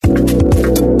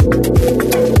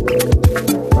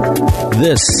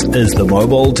This is the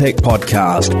Mobile Tech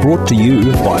Podcast, brought to you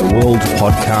by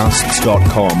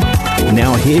worldpodcasts.com.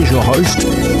 Now here's your host,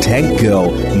 Tech Girl,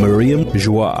 Miriam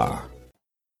Joie.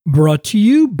 Brought to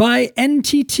you by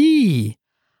NTT.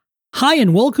 Hi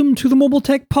and welcome to the Mobile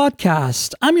Tech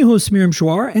Podcast. I'm your host, Miriam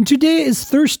Joie, and today is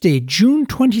Thursday, June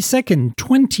 22nd,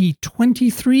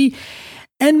 2023,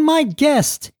 and my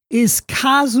guest is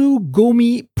Kazu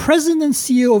Gomi, President and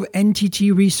CEO of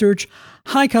NTT Research.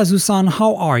 Hi, Kazu-san.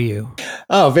 How are you?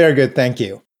 Oh, very good. Thank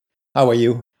you. How are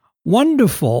you?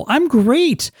 Wonderful. I'm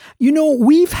great. You know,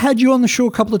 we've had you on the show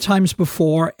a couple of times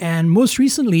before, and most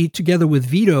recently together with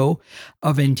Vito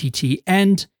of NTT.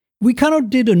 And we kind of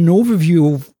did an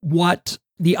overview of what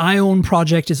the IOWN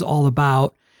project is all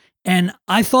about. And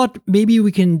I thought maybe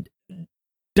we can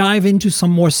dive into some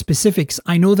more specifics.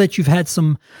 I know that you've had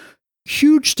some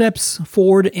huge steps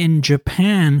forward in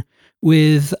Japan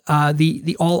with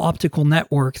the all-optical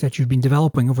network that you've been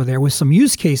developing over there with some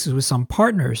use cases with some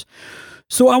partners.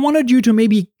 So I wanted you to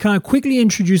maybe kind of quickly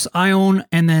introduce IOWN,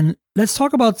 and then let's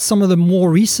talk about some of the more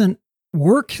recent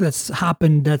work that's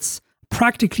happened, that's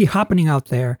practically happening out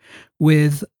there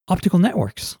with optical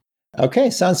networks.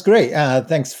 Okay, sounds great.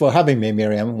 Thanks for having me,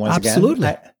 Miriam, once Absolutely.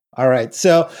 again. All right.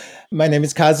 So my name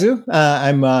is Kazu.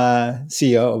 I'm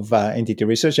CEO of NTT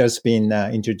Research, as been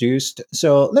introduced.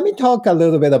 So let me talk a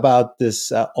little bit about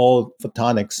this all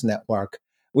photonics network,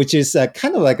 which is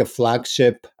kind of like a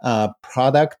flagship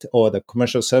product or the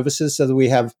commercial services that we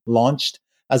have launched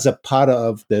as a part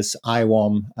of this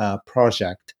IOWN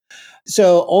project.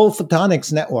 So all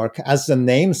photonics network, as the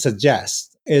name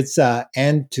suggests, it's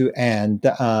end-to-end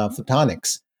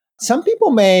photonics. Some people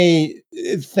may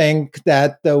think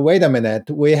that, wait a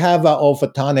minute, we have an all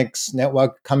photonics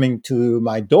network coming to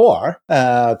my door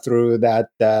through that,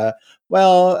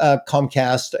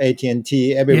 Comcast,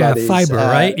 AT&T, everybody's... Yeah, fiber,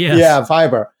 right? Yes. Yeah,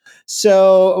 fiber.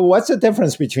 So what's the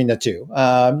difference between the two?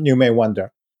 You may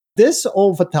wonder. This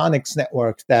all photonics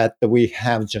network that we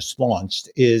have just launched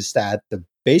is that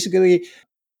basically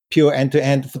pure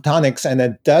end-to-end photonics, and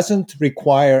it doesn't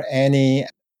require any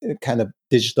kind of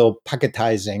digital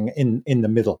packetizing in the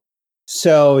middle.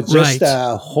 So just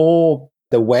the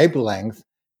wavelength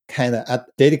kind of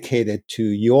dedicated to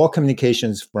your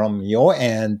communications from your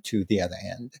end to the other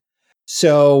end.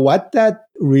 So what that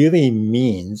really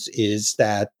means is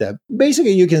that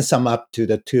basically you can sum up to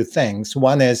the two things.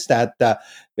 One is that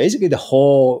basically the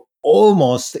whole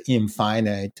almost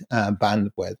infinite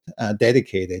bandwidth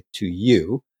dedicated to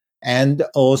you, and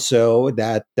also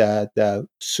that the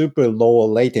super low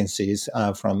latencies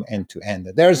from end to end.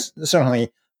 There's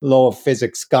certainly law of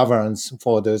physics governs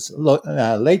for those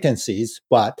latencies,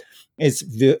 but it's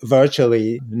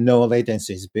virtually no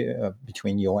latencies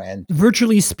between your end.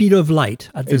 Virtually speed of light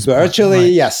at this point. Virtually,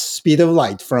 right? Yes, speed of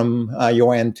light from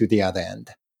your end to the other end.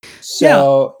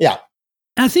 So, yeah.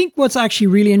 I think what's actually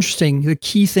really interesting, the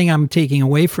key thing I'm taking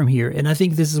away from here, and I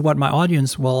think this is what my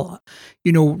audience will,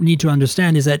 need to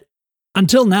understand, is that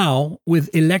until now,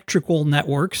 with electrical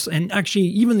networks, and actually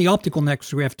even the optical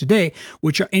networks we have today,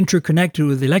 which are interconnected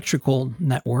with electrical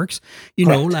networks,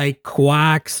 like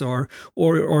coax or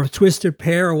twisted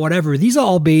pair or whatever, these are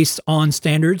all based on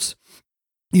standards.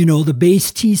 The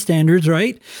base T standards,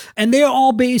 right? And they're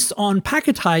all based on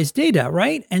packetized data,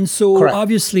 right? And so Correct.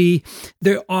 Obviously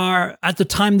there are, at the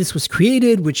time this was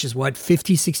created, which is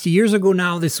 50, 60 years ago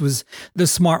now, this was the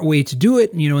smart way to do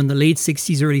it, in the late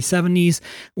 60s, early 70s,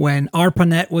 when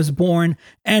ARPANET was born.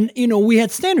 And, we had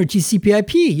standard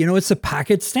TCP/IP, it's a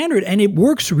packet standard and it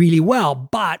works really well,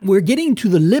 but we're getting to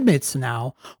the limits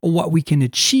now of what we can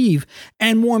achieve.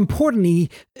 And more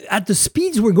importantly, at the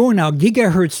speeds we're going now,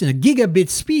 gigahertz and gigabit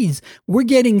speeds, we're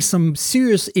getting some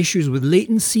serious issues with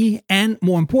latency and,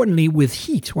 more importantly, with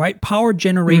heat, right? Power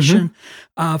generation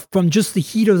from just the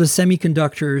heat of the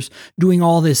semiconductors, doing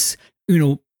all this,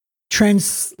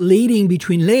 translating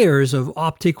between layers of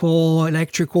optical,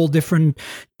 electrical, different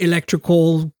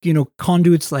electrical,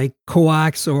 conduits like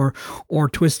coax or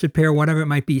twisted pair, whatever it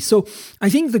might be. So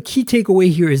I think the key takeaway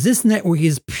here is this network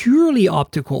is purely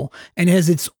optical and has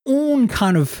its own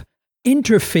kind of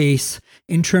interface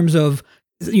in terms of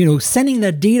sending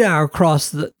that data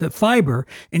across the fiber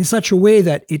in such a way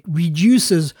that it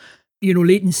reduces,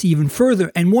 latency even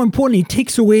further. And more importantly,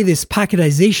 takes away this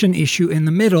packetization issue in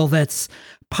the middle that's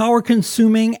power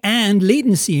consuming and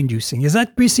latency inducing. Is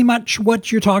that pretty much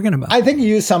what you're talking about? I think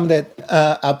you summed it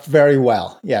up very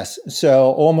well. Yes.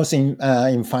 So almost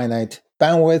infinite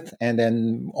bandwidth, and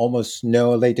then almost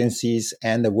no latencies,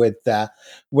 and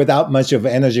without much of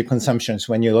energy consumptions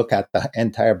when you look at the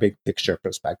entire big picture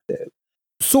perspective.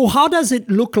 So how does it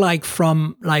look like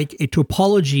from like a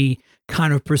topology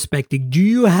kind of perspective,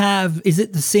 is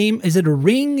it the same? Is it a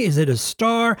ring? Is it a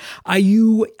star? Are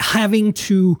you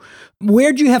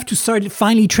where do you have to start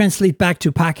finally translate back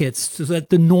to packets so that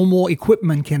the normal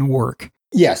equipment can work?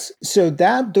 Yes. So at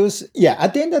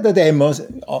the end of the day,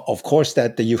 of course,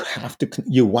 that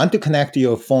you want to connect to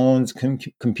your phones,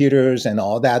 computers, and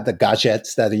all that, the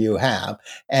gadgets that you have,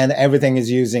 and everything is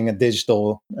using a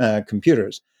digital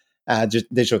computers,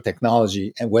 digital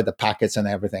technology, and with the packets and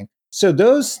everything. So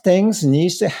those things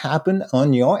needs to happen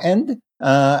on your end,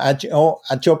 at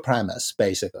your premise,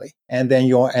 basically, and then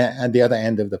you're at the other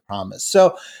end of the promise.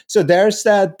 So there's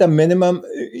the minimum.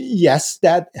 Yes,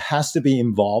 that has to be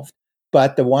involved.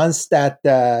 But the ones that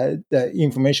the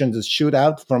information just shoot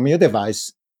out from your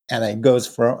device and it goes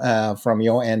from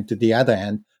your end to the other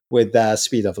end with the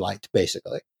speed of light,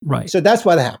 basically. Right. So that's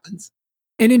what happens.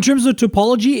 And in terms of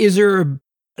topology, is there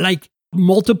like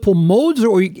multiple modes,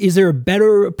 or is there a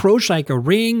better approach like a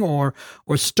ring or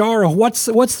star? Or what's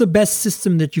the best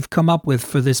system that you've come up with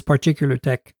for this particular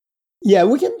tech? Yeah,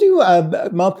 we can do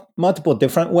multiple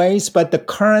different ways, but the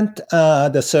current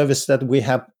the service that we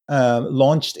have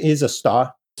launched is a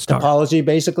star topology,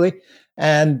 basically,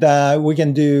 and we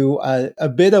can do a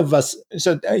bit of a.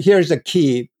 So here's the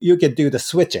key: you can do the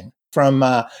switching from.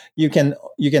 You can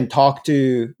talk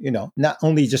to not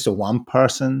only just a one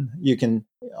person. You can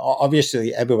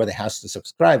obviously everybody has to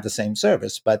subscribe the same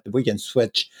service, but we can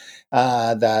switch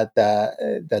the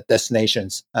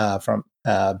destinations from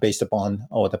based upon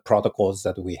all the protocols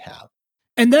that we have.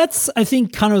 And that's, I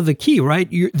think, kind of the key, right?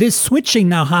 This switching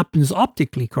now happens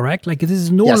optically, correct? Like this is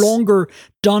no longer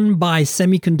done by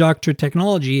semiconductor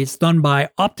technology. It's done by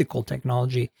optical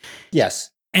technology.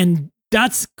 Yes. And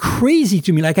that's crazy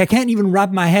to me. Like I can't even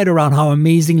wrap my head around how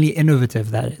amazingly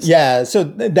innovative that is. Yeah. So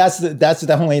that's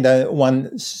definitely the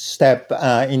one step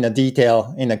in the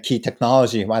detail in a key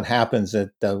technology. What happens is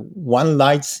the one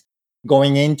light's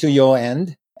going into your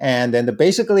end, and then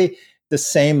basically the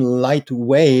same light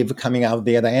wave coming out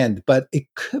the other end, but it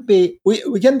could be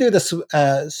we can do this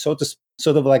sort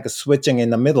of like a switching in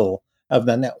the middle of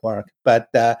the network, but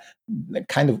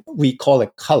kind of we call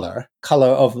it color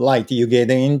of light you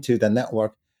get into the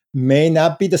network may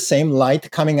not be the same light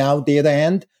coming out the other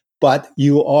end, but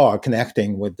you are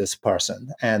connecting with this person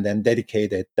and then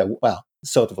dedicated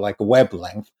sort of like a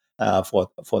wavelength for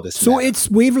this. So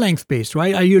it's wavelength based,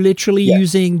 right? Are you literally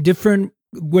using different,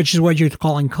 which is what you're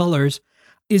calling colors?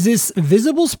 Is this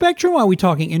visible spectrum? Are we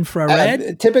talking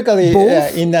infrared? Typically,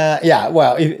 both?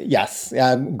 Yes.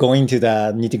 Going to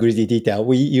the nitty gritty detail,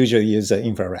 we usually use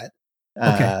infrared.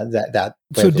 Okay. That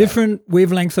so different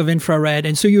wavelengths of infrared,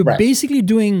 and so you're basically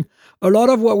doing a lot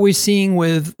of what we're seeing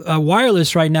with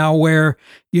wireless right now, where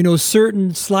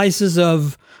certain slices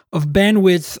of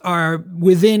bandwidth are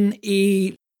within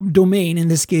a domain, in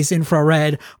this case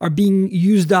infrared, are being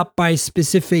used up by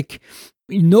specific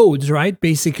nodes, right?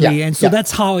 Basically. And so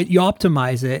that's how you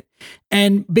optimize it.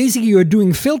 And basically you're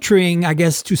doing filtering, I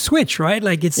guess, to switch, right?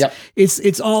 Like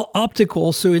it's all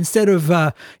optical. So instead of,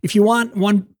 if you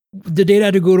want the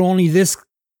data to go to only this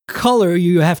color,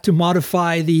 you have to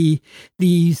modify the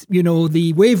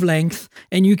wavelength,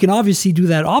 and you can obviously do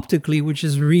that optically, which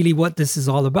is really what this is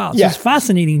all about. So it's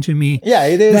fascinating to me. Yeah,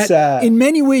 it is. That in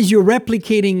many ways, you're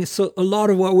replicating a lot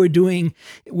of what we're doing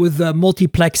with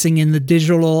multiplexing in the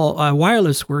digital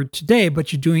wireless world today,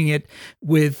 but you're doing it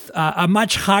with a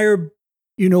much higher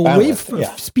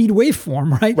speed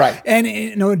waveform, right? Right. And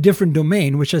a different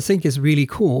domain, which I think is really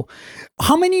cool.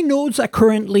 How many nodes are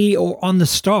currently on the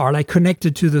star, like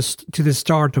connected to the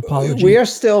star topology? We are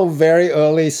still very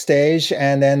early stage,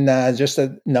 and then just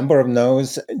a number of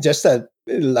nodes, just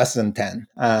less than 10.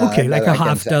 Okay, like a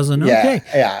half dozen. Yeah, okay.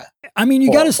 Yeah. I mean,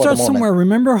 you got to start somewhere.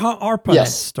 Remember how ARPANET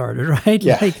started, right?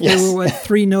 Yeah, like there were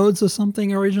 3 nodes or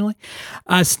something originally.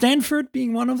 Stanford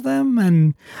being one of them.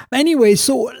 And anyway,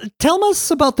 so tell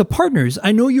us about the partners.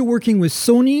 I know you're working with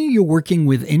Sony, you're working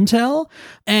with Intel,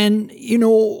 and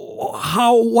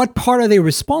what part are they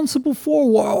responsible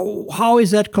for? How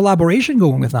is that collaboration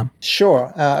going with them?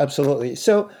 Sure, absolutely.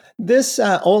 So this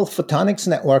All Photonics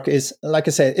Network is, like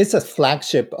I said, it's a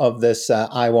flagship of this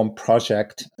IOWN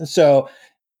project. So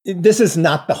this is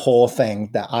not the whole thing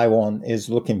that IOWN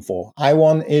is looking for.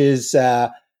 IOWN is,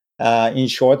 in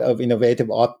short, of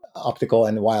Innovative Optical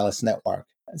and Wireless Network.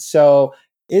 So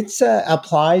it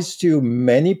applies to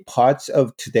many parts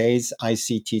of today's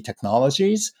ICT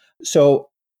technologies. So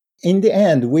in the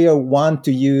end, we want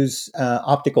to use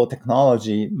optical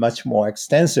technology much more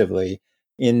extensively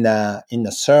in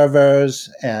the servers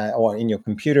or in your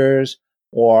computers,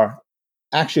 or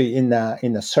actually in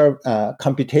the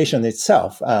computation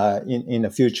itself. In the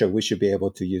future, we should be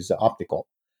able to use the optical.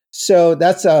 So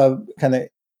that's a kind of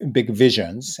big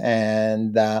visions.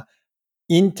 And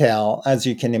Intel, as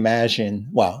you can imagine,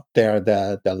 well, they're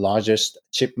the largest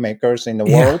chip makers in the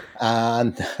world,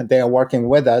 and they are working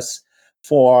with us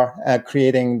for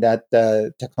creating that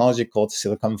technology called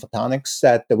silicon photonics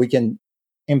that we can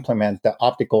implement the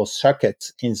optical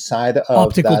circuits inside of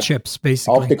Optical that chips,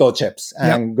 basically. optical chips,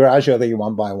 and gradually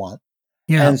one by one.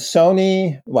 Yeah. And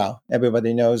Sony, well,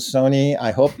 everybody knows Sony.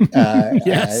 I hope,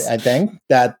 Yes. I think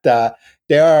that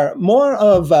there are more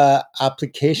of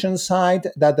application side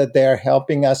that they're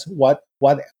helping us. What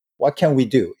can we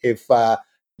do if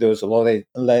those low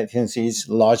latencies,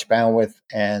 large bandwidth,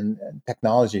 and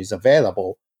technologies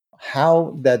available?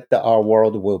 How that our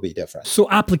world will be different. So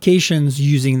applications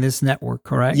using this network,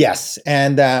 correct? Yes,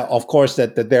 and of course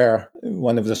that they're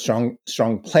one of the strong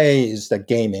play is the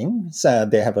gaming. So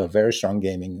they have a very strong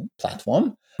gaming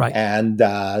platform, right? And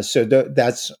so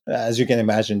that's, as you can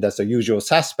imagine, that's the usual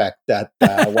suspect. That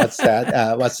what's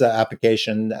the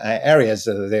application areas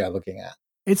that they are looking at?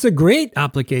 It's a great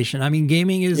application. I mean,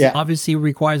 gaming is obviously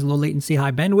requires low latency,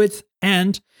 high bandwidth,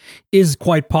 and is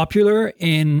quite popular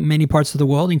in many parts of the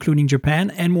world, including Japan.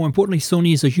 And more importantly,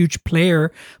 Sony is a huge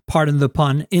player, pardon the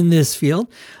pun, in this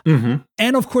field. Mm-hmm.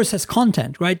 And of course, has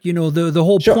content, right? You know, the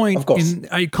whole point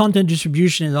in content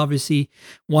distribution is obviously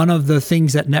one of the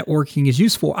things that networking is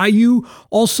used for. Are you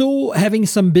also having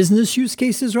some business use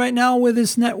cases right now with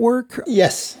this network?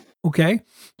 Yes. Okay.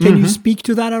 Can you speak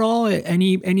to that at all?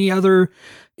 Any other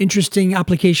interesting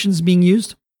applications being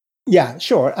used? Yeah,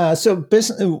 sure. So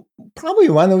probably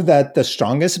one of the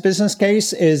strongest business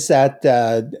case is that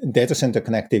data center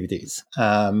connectivities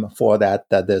for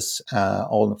this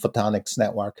old photonics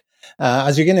network.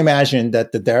 As you can imagine,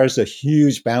 that there's a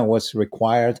huge bandwidth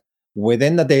required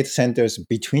within the data centers,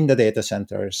 between the data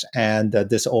centers, and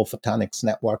this old photonics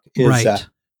network is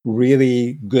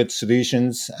really good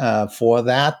solutions for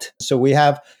that. So we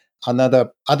have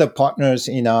other partners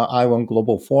in our IOWN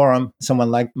Global Forum, someone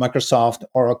like Microsoft,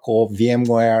 Oracle,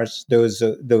 VMware,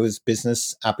 those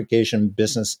business application,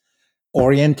 business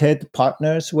oriented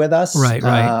partners with us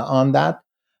on that.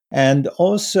 And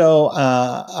also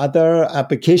other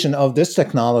application of this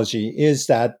technology is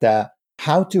that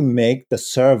how to make the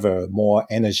server more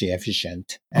energy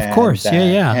efficient. Of course,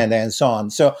 and then so on.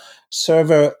 So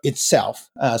server itself.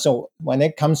 So when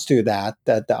it comes to that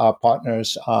our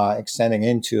partners are extending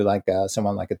into like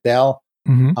someone like a Dell,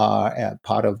 are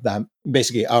part of them,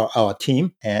 basically our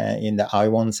team in the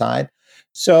IOWN side.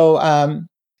 So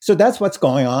so that's what's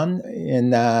going on.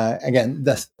 And again,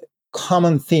 the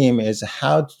common theme is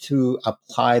how to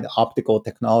apply the optical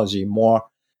technology more,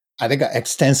 I think,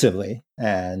 extensively,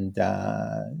 and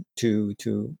to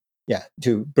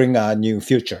bring a new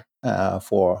future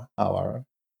for our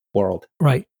world.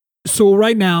 Right. So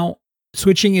right now,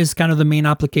 switching is kind of the main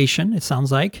application, it sounds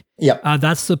like. Yeah.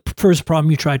 That's the first problem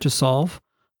you tried to solve,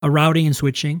 routing and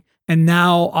switching. And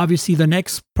now, obviously, the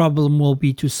next problem will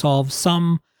be to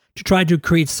try to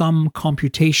create some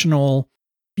computational,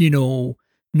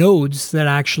 nodes that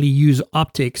actually use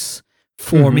optics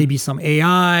for maybe some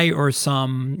AI or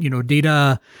some,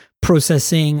 data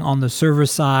processing on the server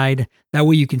side. That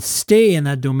way you can stay in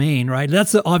that domain, right?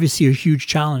 That's obviously a huge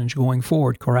challenge going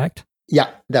forward, correct?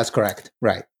 Yeah, that's correct.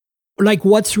 Right. Like,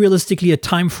 what's realistically a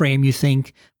time frame you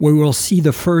think where we'll see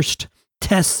the first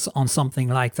tests on something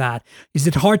like that? Is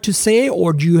it hard to say,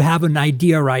 or do you have an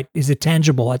idea, right? Is it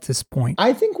tangible at this point?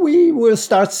 I think we will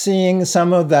start seeing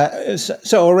some of that.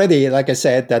 So already, like I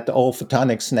said, that the old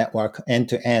photonics network,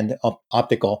 end-to-end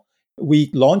optical,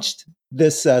 we launched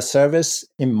this service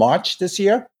in March this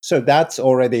year. So that's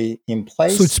already in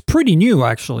place. So it's pretty new,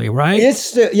 actually, right?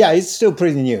 It's still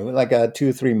pretty new, like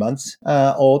 2-3 months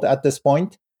old at this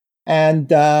point.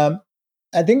 And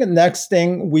I think the next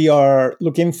thing we are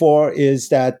looking for is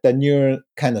that the new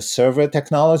kind of server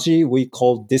technology we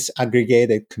call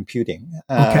disaggregated computing.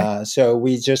 So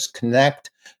we just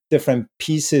connect different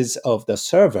pieces of the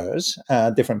servers,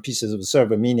 different pieces of the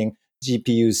server, meaning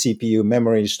GPU, CPU,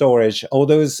 memory, storage, all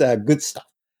those good stuff.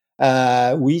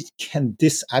 We can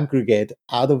disaggregate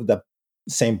out of the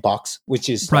same box, which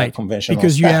is conventional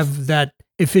because stuff. You have that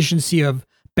efficiency of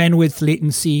bandwidth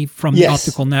latency from the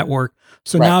optical network.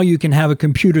 So now you can have a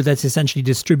computer that's essentially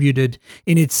distributed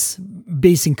in its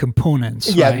basic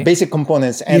components. Yeah, basic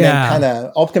components, and then kind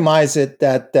of optimize it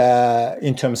that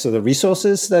in terms of the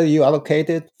resources that you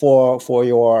allocated for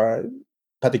your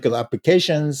particular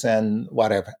applications and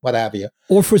what have you.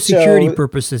 Or for security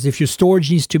purposes, if your storage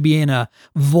needs to be in a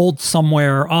vault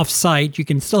somewhere off-site, you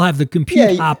can still have the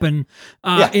compute happen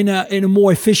in a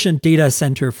more efficient data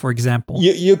center, for example.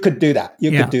 You could do that.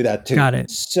 You could do that too. Got it.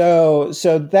 So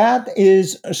that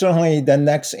is certainly the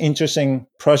next interesting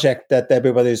project that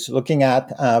everybody's looking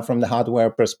at from the hardware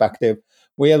perspective.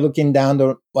 We are looking down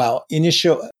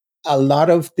a lot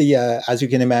of the, as you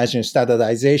can imagine,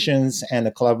 standardizations and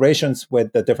the collaborations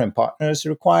with the different partners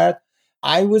required.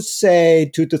 I would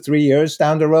say 2 to 3 years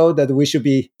down the road that we should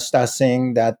be start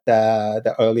seeing that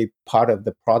the early part of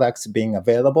the products being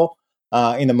available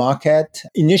in the market.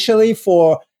 Initially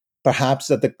for perhaps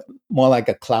the more like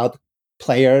a cloud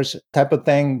players type of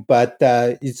thing, but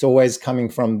it's always coming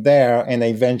from there and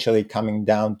eventually coming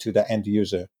down to the end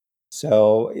user.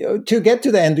 So to get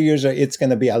to the end user, it's going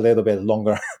to be a little bit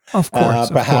longer. Of course.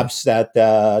 Perhaps that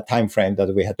time frame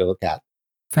that we had to look at.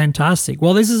 Fantastic.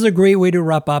 Well, this is a great way to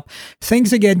wrap up.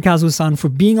 Thanks again, Kazu-san, for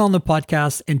being on the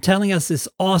podcast and telling us this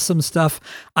awesome stuff.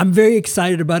 I'm very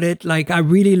excited about it. Like, I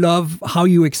really love how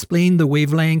you explain the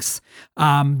wavelengths.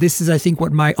 This is, I think,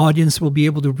 what my audience will be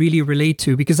able to really relate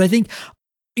to, because I think,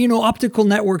 optical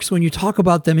networks, when you talk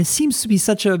about them, it seems to be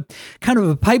such a kind of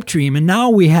a pipe dream. And now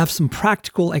we have some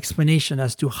practical explanation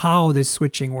as to how this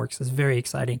switching works. It's very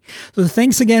exciting. So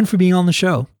thanks again for being on the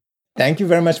show. Thank you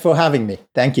very much for having me.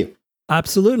 Thank you.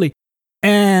 Absolutely.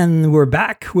 And we're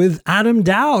back with Adam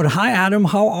Doud. Hi, Adam.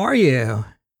 How are you?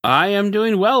 I am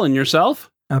doing well. And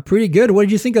yourself? Pretty good. What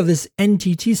did you think of this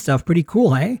NTT stuff? Pretty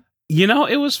cool, hey?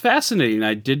 It was fascinating.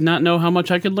 I did not know how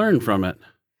much I could learn from it.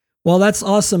 Well, that's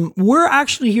awesome. We're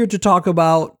actually here to talk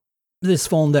about this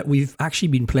phone that we've actually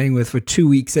been playing with for 2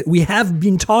 weeks that we have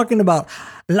been talking about.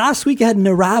 Last week I had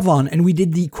Narav on and we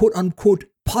did the quote unquote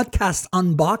podcast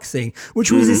unboxing,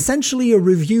 which was essentially a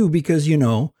review because,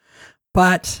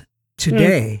 but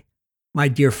today, my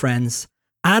dear friends,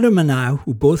 Adam and I,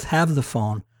 who both have the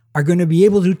phone, are going to be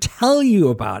able to tell you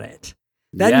about it.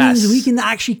 That means we can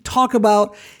actually talk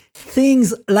about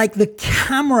things like the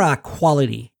camera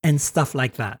quality and stuff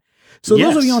like that. So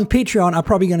those of you on Patreon are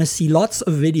probably going to see lots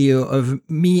of video of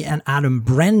me and Adam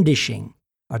brandishing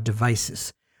our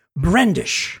devices.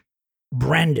 Brandish.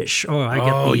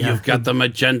 You've got the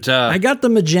magenta. I got the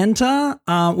magenta,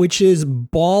 which is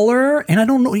baller. And I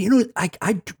don't know,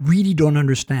 I really don't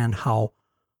understand how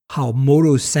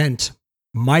Moto sent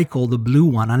Michael the blue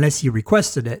one, unless he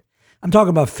requested it. I'm talking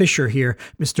about Fisher here,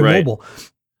 Mr. Right. Mobile.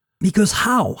 Because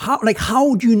how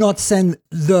do you not send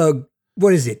the,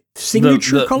 what is it?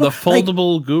 Signature color? The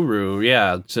foldable guru,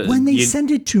 yeah. When they sent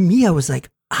it to me, I was like,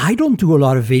 I don't do a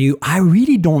lot of video. I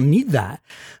really don't need that.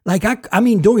 Like, I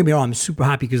mean, don't get me wrong. I'm super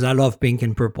happy because I love pink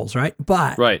and purples, right?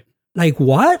 But like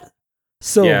what?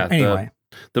 So anyway.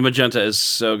 The magenta is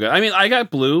so good. I mean, I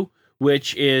got blue,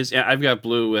 which is, I've got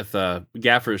blue with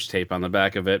gaffer's tape on the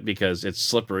back of it because it's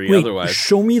slippery otherwise.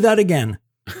 Show me that again.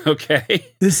 Okay.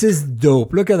 This is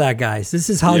dope. Look at that, guys. This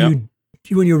is how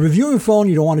when you're reviewing a phone,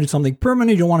 you don't want to do something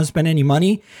permanent. You don't want to spend any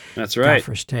money. That's right.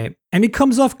 Gaffer's tape. And it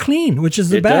comes off clean, which is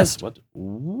the best.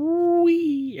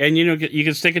 And you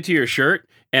can stick it to your shirt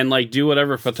and like do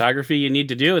whatever photography you need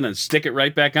to do and then stick it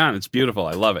right back on. It's beautiful.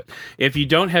 I love it. If you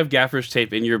don't have gaffer's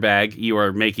tape in your bag, you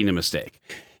are making a mistake.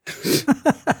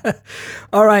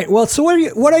 All right. Well, so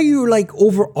what are your like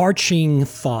overarching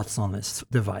thoughts on this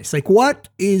device? Like what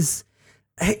is,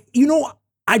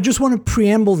 I just want to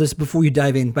preamble this before you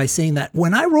dive in by saying that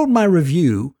when I wrote my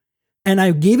review and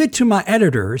I gave it to my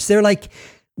editors, they're like,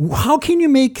 how can you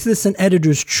make this an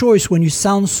editor's choice when you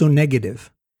sound so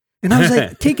negative? And I was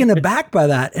like taken aback by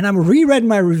that. And I reread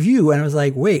my review and I was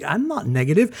like, wait, I'm not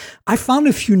negative. I found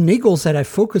a few niggles that I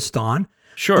focused on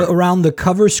around the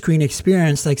cover screen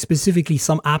experience, like specifically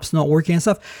some apps not working and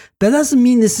stuff. That doesn't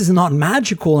mean this is not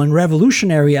magical and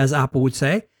revolutionary, as Apple would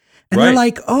say. And they're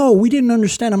like, oh, we didn't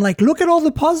understand. I'm like, look at all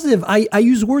the positive. I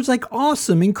use words like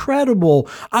awesome, incredible,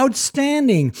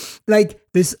 outstanding. Like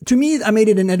this, to me, I made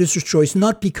it an editor's choice,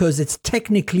 not because it's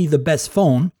technically the best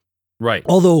phone. Right.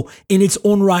 Although in its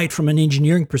own right, from an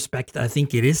engineering perspective, I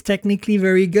think it is technically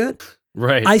very good.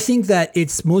 Right. I think that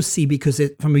it's mostly because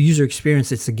from a user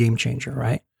experience, it's a game changer,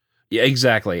 right? Yeah,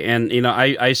 exactly. And,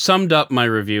 I summed up my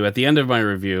review at the end of my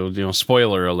review,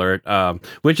 spoiler alert,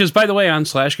 which is, by the way, on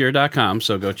slashgear.com.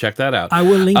 So go check that out. I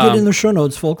will link it in the show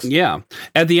notes, folks. Yeah.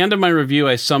 At the end of my review,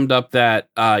 I summed up that,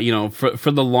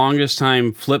 for the longest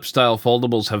time, flip style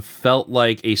foldables have felt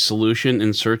like a solution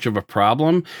in search of a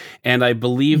problem. And I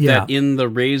believe that in the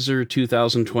Razr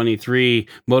 2023,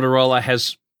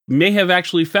 Motorola may have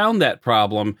actually found that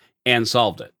problem and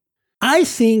solved it. I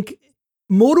think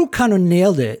Moto kind of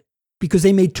nailed it because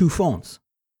they made two phones.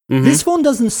 Mm-hmm. This phone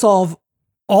doesn't solve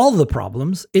all the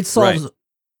problems. It solves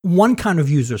one kind of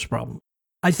user's problem.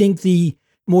 I think the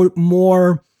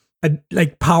more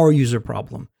like power user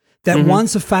problem that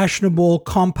wants a fashionable,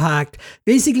 compact.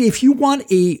 Basically, if you want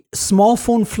a small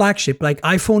phone flagship like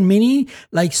iPhone mini,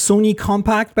 like Sony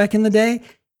compact back in the day,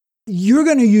 you're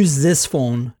going to use this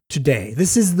phone today.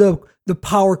 This is the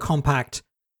power compact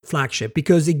flagship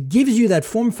because it gives you that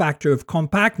form factor of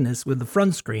compactness with the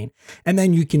front screen. And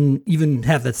then you can even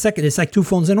have that second. It's like two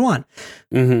phones in one.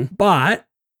 But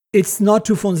it's not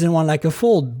two phones in one like a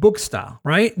Fold book style,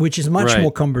 right? Which is much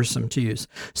more cumbersome to use.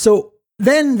 So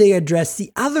then they address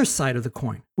the other side of the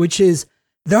coin, which is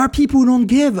there are people who don't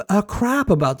give a crap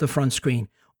about the front screen.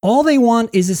 All they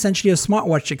want is essentially a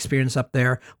smartwatch experience up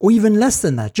there, or even less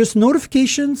than that. Just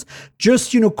notifications,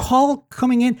 just, call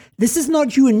coming in. This is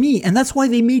not you and me. And that's why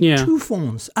they made two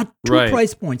phones at two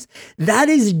price points. That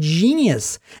is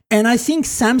genius. And I think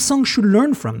Samsung should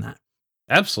learn from that.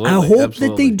 Absolutely. I hope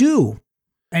that they do.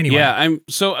 Anyway. Yeah,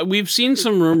 so we've seen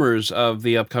some rumors of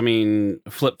the upcoming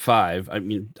Flip 5. I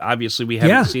mean, obviously we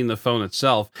haven't seen the phone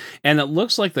itself, and it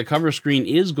looks like the cover screen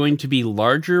is going to be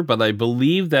larger, but I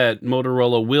believe that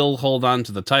Motorola will hold on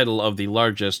to the title of the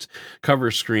largest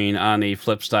cover screen on a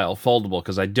flip style foldable,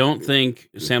 because I don't think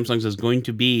Samsung's is going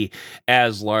to be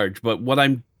as large. But what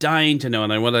I'm dying to know,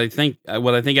 and what I think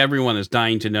everyone is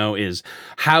dying to know, is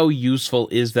how useful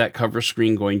is that cover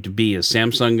screen going to be? Is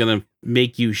Samsung going to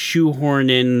make you shoehorn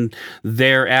in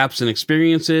their apps and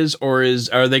experiences, or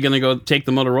are they going to go take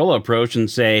the Motorola approach and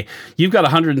say, you've got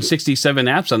 167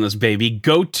 apps on this baby,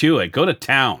 go to it, go to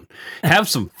town, have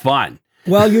some fun?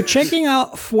 Well, you're checking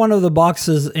out one of the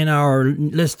boxes in our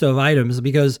list of items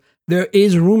because there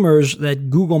is rumors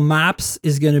that Google Maps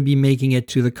is going to be making it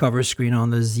to the cover screen on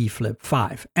the Z Flip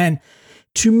 5. And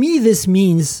to me, this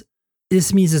means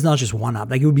it's not just one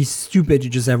app. Like, it would be stupid to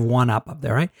just have one app up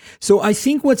there, right? So I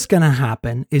think what's going to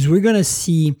happen is we're going to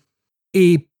see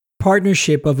a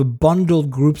partnership of a bundled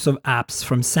groups of apps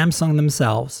from Samsung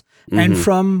themselves and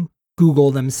from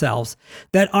Google themselves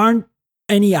that aren't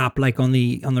any app like on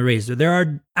the Razr. There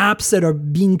are apps that are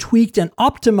being tweaked and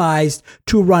optimized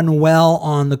to run well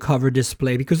on the cover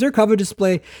display because their cover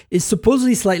display is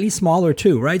supposedly slightly smaller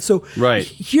too, right? So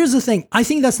here's the thing. I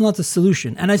think that's not the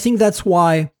solution. And I think that's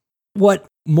why what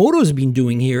Moto's been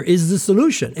doing here is the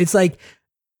solution. It's like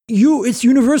it's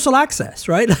universal access,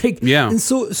 right? And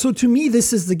so to me,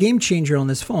 this is the game changer on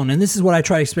this phone. And this is what I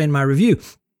try to explain in my review.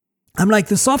 I'm like,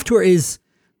 the software is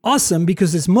awesome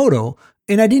because it's Moto.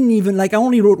 And I didn't even I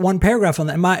only wrote one paragraph on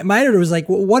that. My editor was like,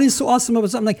 well, what is so awesome about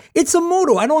something? Like, it's a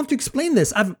Moto. I don't have to explain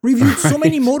this. I've reviewed so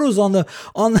many Motos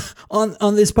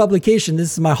on this publication.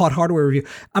 This is my hot hardware review.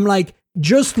 I'm like,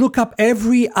 just look up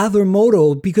every other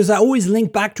Moto because I always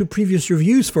link back to previous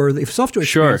reviews for the software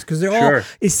experience because they're all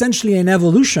essentially an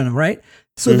evolution, right?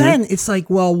 So then it's like,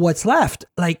 well, what's left?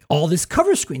 Like all this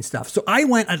cover screen stuff. So I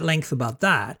went at length about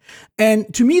that.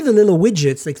 And to me, the little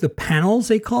widgets, like the panels,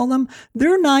 they call them,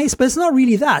 they're nice, but it's not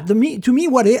really that. To me,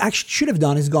 what they actually should have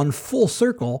done is gone full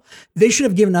circle. They should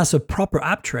have given us a proper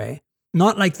app tray.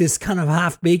 Not like this kind of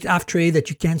half-baked app tray that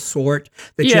you can't sort,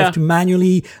 that you have to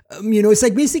manually, it's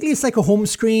like basically it's like a home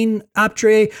screen app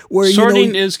tray where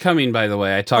sorting is coming, by the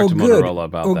way. I talked to Motorola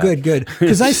about that. Oh, good.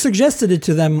 Because I suggested it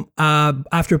to them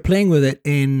after playing with it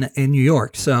in New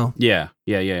York. So yeah.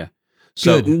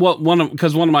 So one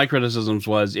of my criticisms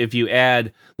was if you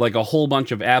add like a whole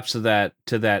bunch of apps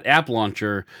to that app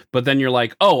launcher, but then you're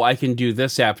like, oh, I can do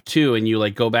this app too, and you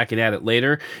like go back and add it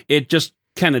later, it just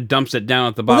kind of dumps it down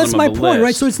at the bottom of the list. Well, that's my point,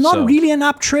 right? So it's not really an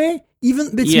app tray.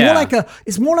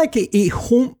 It's more like a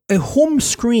home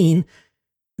screen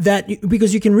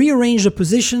because you can rearrange the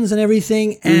positions and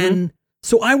everything. And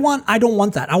so I don't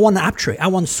want that. I want an app tray. I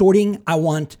want sorting. I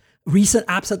want recent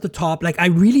apps at the top. Like I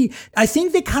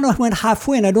think they kind of went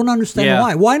halfway, and I don't understand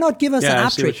why. Why not give us an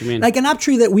app tray? Like an app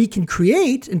tray that we can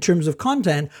create in terms of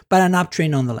content, but an app tray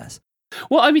nonetheless.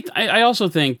 Well, I mean, I also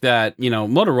think that,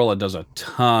 Motorola does a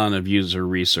ton of user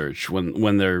research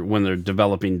when they're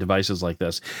developing devices like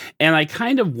this. And I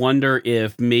kind of wonder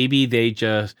if maybe they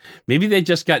just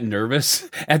got nervous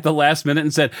at the last minute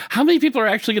and said, how many people are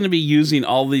actually going to be using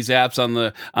all these apps on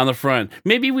the front?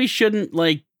 Maybe we shouldn't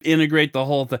integrate the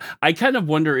whole thing. I kind of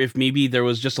wonder if maybe there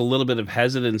was just a little bit of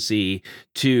hesitancy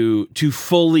to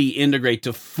fully integrate,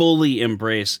 to fully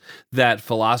embrace that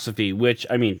philosophy, which,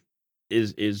 I mean,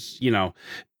 is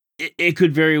it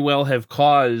could very well have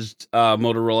caused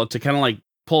Motorola to kind of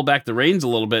pull back the reins a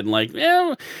little bit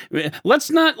and let's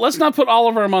not put all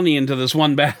of our money into this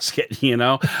one basket.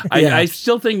 I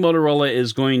still think Motorola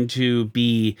is going to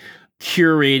be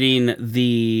curating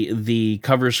the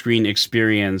cover screen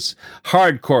experience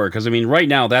hardcore, because I mean right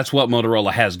now that's what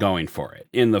Motorola has going for it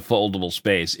in the foldable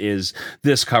space is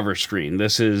this cover screen.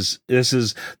 This is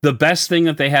the best thing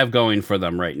that they have going for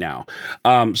them right now.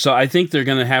 So I think they're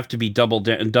going to have to be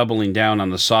doubling down on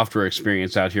the software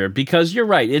experience out here, because you're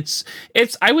right, it's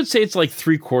I would say it's like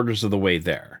 3/4 of the way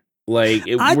there. Like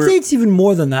I'd say it's even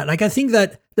more than that. Like I think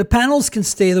that the panels can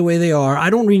stay the way they are. I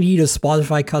don't really need a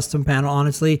Spotify custom panel,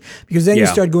 honestly, because then you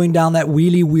start going down that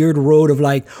really weird road of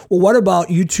like, well, what about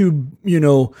YouTube,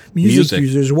 music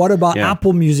users? What about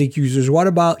Apple Music users? What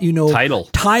about,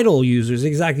 Tidal users?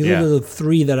 Exactly. Those are the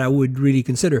three that I would really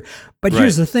consider. But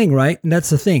here's the thing, right? And that's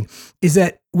the thing, is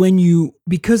that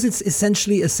because it's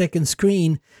essentially a second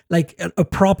screen, like a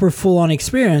proper full-on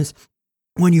experience,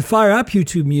 when you fire up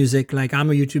YouTube Music, like I'm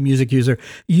a YouTube Music user,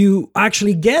 you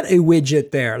actually get a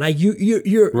widget there. Like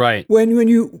you're right.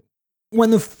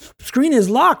 When the screen is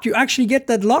locked, you actually get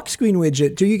that lock screen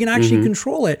widget, so you can actually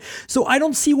control it. So I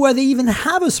don't see why they even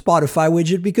have a Spotify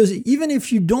widget, because even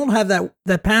if you don't have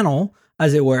that panel,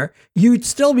 as it were, you'd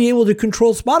still be able to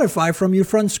control Spotify from your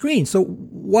front screen. So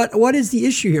what is the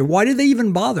issue here? Why did they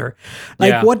even bother?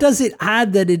 Like, what does it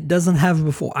add that it doesn't have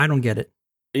before? I don't get it.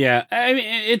 Yeah, I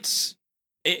mean,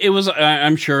 it was,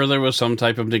 I'm sure there was some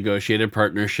type of negotiated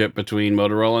partnership between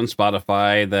Motorola and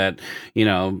Spotify that,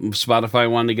 Spotify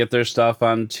wanted to get their stuff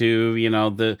onto,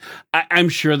 I'm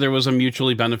sure there was a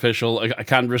mutually beneficial a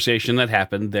conversation that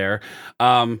happened there.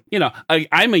 I'm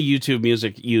a YouTube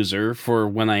Music user for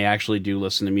when I actually do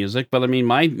listen to music, but I mean,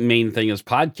 my main thing is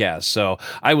podcasts. So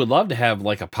I would love to have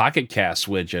like a Pocket Cast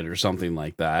widget or something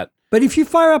like that. But if you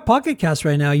fire up Pocket Cast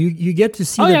right now, you get to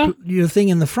see your thing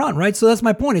in the front, right? So that's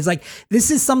my point. It's like, this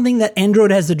is something that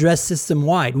Android has addressed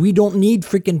system-wide. We don't need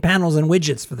freaking panels and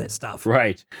widgets for this stuff.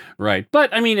 Right.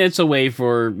 But, I mean, it's a way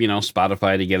for,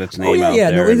 Spotify to get its name out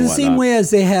there. No, it's the same way as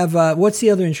they have, what's the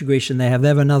other integration they have? They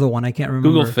have another one. I can't remember.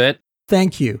 Google Fit.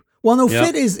 Thank you. Well, no,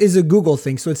 Fit is a Google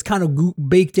thing, so it's kind of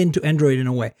baked into Android in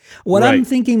a way. What I'm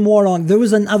thinking more on, there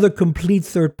was another complete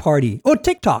third party. Oh,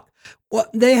 TikTok. Well,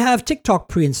 they have TikTok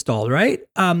pre-installed, right?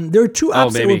 There are two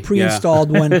apps that were pre-installed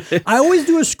when I always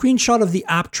do a screenshot of the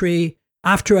app tray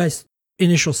after I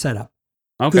initial setup.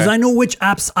 Because I know which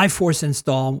apps I force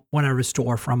install when I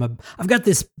restore from I've got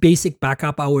this basic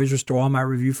backup I always restore all my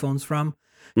review phones from.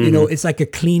 It's like a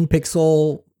clean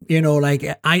pixel,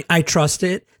 like I trust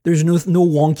it. There's no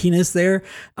wonkiness there.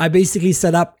 I basically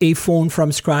set up a phone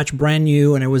from scratch, brand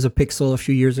new, and it was a Pixel a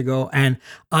few years ago. And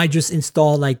I just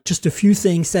installed like just a few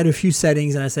things, set a few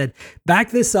settings, and I said,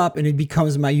 back this up, and it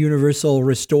becomes my universal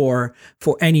restore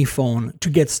for any phone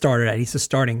to get started at. It's a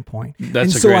starting point.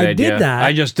 That's a great idea. Did that.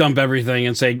 I just dump everything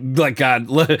and say, like, God,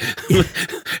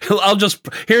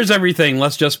 here's everything.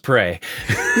 Let's just pray.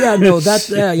 So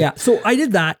I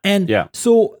did that. And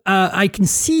so I can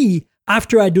see,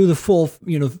 after I do the full,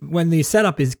 when the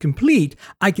setup is complete,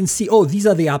 I can see, these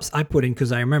are the apps I put in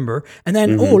because I remember. And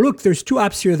then, look, there's two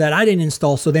apps here that I didn't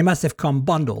install, so they must have come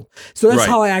bundled. So that's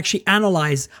how I actually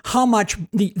analyze how much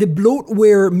the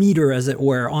bloatware meter, as it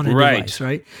were, on a device,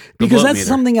 right? Because that's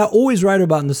something I always write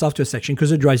about in the software section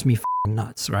because it drives me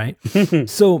nuts, right?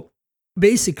 So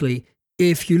basically,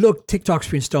 if you look, TikTok's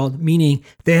pre-installed, meaning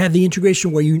they have the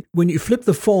integration where when you flip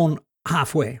the phone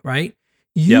halfway, right?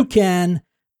 You can...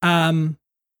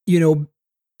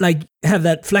 like have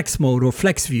that flex mode or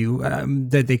flex view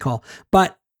that they call.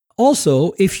 But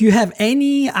also, if you have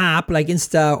any app like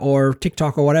Insta or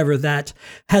TikTok or whatever that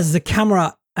has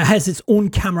has its own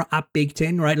camera app baked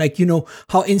in, right? Like,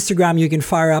 how Instagram, you can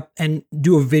fire up and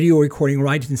do a video recording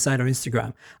right inside of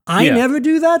Instagram. I never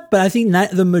do that, but I think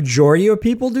the majority of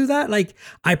people do that. Like,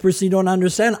 I personally don't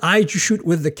understand. I just shoot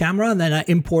with the camera and then I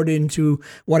import it into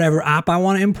whatever app I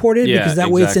want to import it, because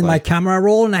that way it's in my camera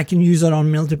roll and I can use it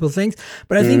on multiple things.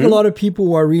 But I think a lot of people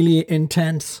who are really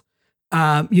intense,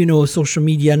 social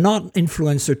media, not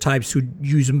influencer types who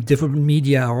use different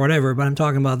media or whatever, but I'm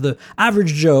talking about the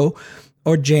average Joe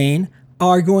or Jane,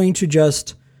 are going to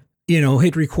just,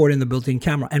 hit record in the built-in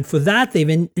camera. And for that, they've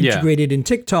integrated in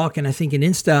TikTok, and I think in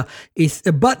Insta, it's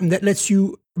a button that lets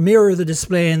you mirror the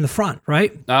display in the front,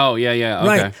 right? Oh, yeah,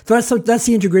 okay. Right. So that's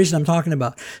the integration I'm talking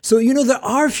about. So, there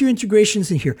are a few integrations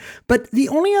in here. But the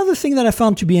only other thing that I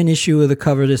found to be an issue with the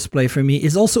cover display for me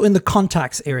is also in the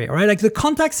contacts area, right? Like, the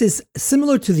contacts is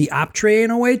similar to the app tray in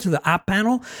a way, to the app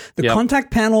panel. The contact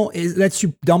panel lets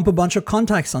you dump a bunch of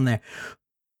contacts on there.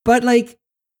 But like,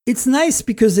 it's nice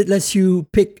because it lets you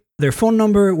pick their phone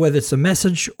number, whether it's a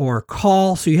message or a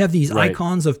call. So you have these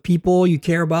icons of people you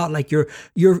care about, like your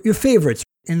favorites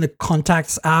in the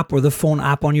contacts app or the phone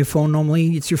app on your phone. Normally,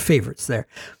 it's your favorites there.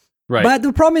 Right. But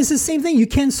the problem is the same thing. You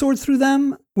can't sort through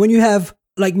them when you have,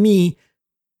 like me,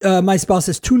 my spouse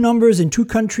has 2 numbers in 2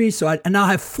 countries. So I now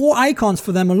have 4 icons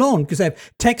for them alone because I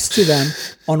have text to them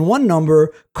on one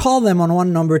number, call them on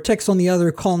one number, text on the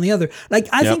other, call on the other. Like,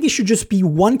 I think it should just be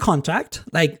one contact,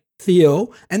 like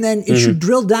Theo, and then it should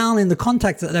drill down in the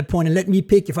contacts at that point and let me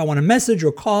pick if I want to message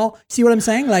or call. See what I'm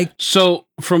saying? Like, so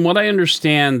from what I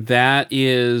understand, that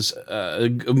is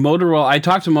Motorola. I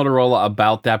talked to Motorola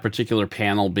about that particular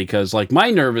panel because, like, my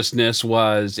nervousness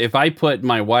was if I put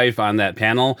my wife on that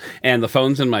panel and the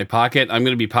phone's in my pocket, I'm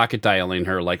going to be pocket dialing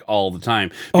her like all the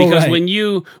time. Because when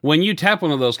you tap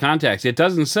one of those contacts, it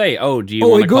doesn't say, "Oh, do you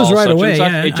want to call such and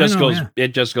such?" Yeah,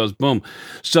 it just goes boom.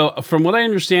 So from what I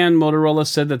understand, Motorola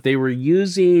said that they were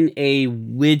using a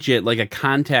widget, like a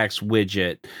contacts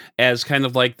widget, as kind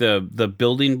of like the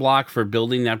building block for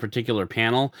building that particular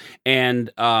panel,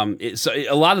 and so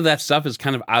a lot of that stuff is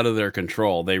kind of out of their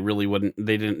control. They really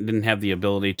didn't have the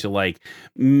ability to like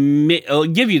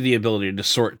give you the ability to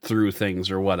sort through things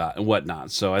or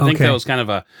whatnot. So I think that was kind of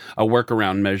a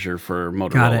workaround measure for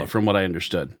Motorola, from what I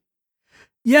understood.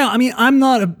 Yeah, I mean, I'm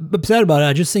not upset about it.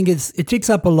 I just think it takes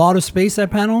up a lot of space,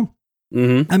 that panel.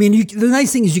 I mean, the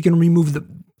nice thing is you can remove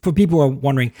for people who are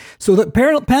wondering. So the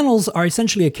panels are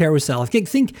essentially a carousel.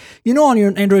 Think, on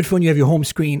your Android phone, you have your home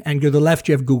screen, and to the left,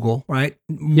 you have Google, right?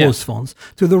 Most phones.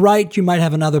 To the right, you might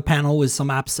have another panel with some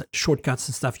apps, shortcuts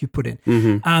and stuff you put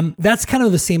in. That's kind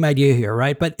of the same idea here,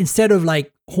 right? But instead of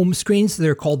like home screens,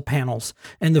 they're called panels.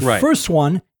 And the first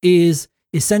one is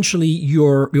essentially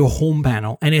your home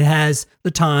panel, and it has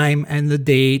the time and the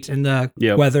date and the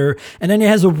weather, and then it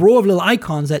has a row of little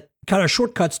icons that kind of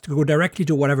shortcuts to go directly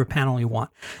to whatever panel you want.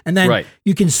 And then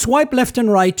you can swipe left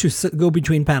and right to go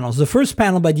between panels. The first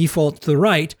panel by default to the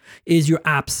right is your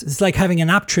apps. It's like having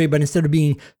an app tray, but instead of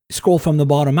being scrolled from the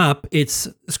bottom up, it's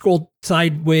scrolled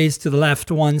sideways to the left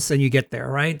once and you get there,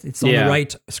 right? It's on the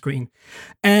right screen.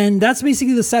 And that's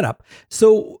basically the setup.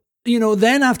 So,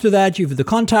 then after that, you have the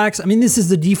contacts. I mean, this is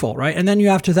the default, right? And then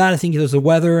after that, I think there's a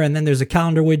weather, and then there's a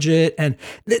calendar widget, and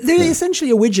they're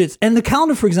essentially a widget. And the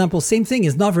calendar, for example, same thing,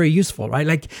 is not very useful, right?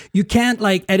 Like, you can't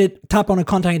like tap on a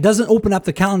contact. It doesn't open up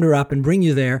the calendar app and bring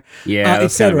you there,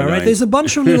 etc. Right? There's a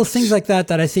bunch of little things like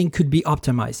that I think could be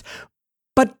optimized.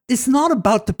 But it's not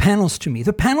about the panels to me.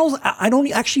 The panels, I don't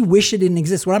actually wish it didn't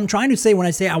exist. What I'm trying to say when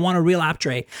I say I want a real app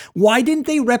tray, why didn't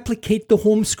they replicate the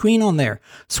home screen on there?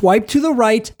 Swipe to the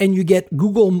right and you get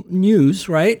Google News,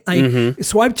 right? Like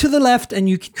swipe to the left and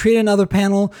you can create another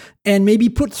panel and maybe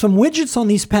put some widgets on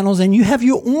these panels and you have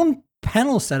your own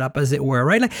panel set up, as it were,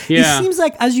 right? Like it seems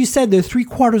like, as you said, they're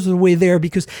 3/4 of the way there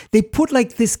because they put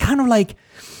like this kind of like,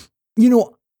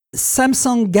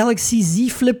 Samsung Galaxy Z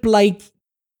Flip like,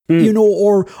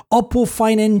 or Oppo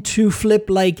Find N2 Flip,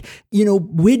 like,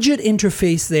 widget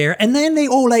interface there. And then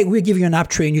we'll give you an app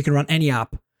tray and you can run any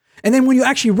app. And then when you're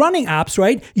actually running apps,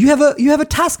 right, you have a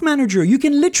task manager. You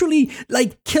can literally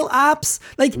like kill apps.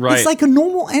 Like it's like a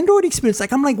normal Android experience.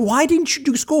 Like, I'm like, why didn't you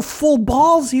just go full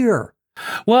balls here?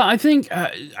 Well, I think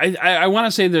I want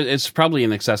to say that it's probably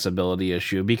an accessibility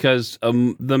issue because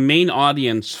the main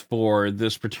audience for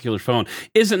this particular phone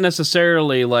isn't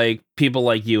necessarily like people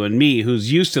like you and me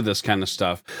who's used to this kind of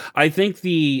stuff. I think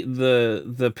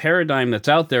the paradigm that's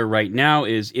out there right now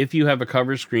is if you have a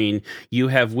cover screen, you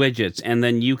have widgets, and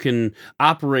then you can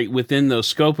operate within the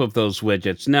scope of those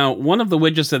widgets. Now, one of the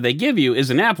widgets that they give you is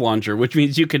an app launcher, which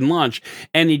means you can launch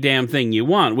any damn thing you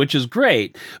want, which is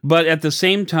great. But at the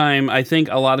same time, I think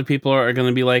a lot of people are going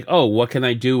to be like, oh, what can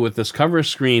I do with this cover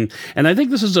screen? And I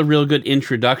think this is a real good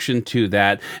introduction to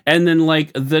that. And then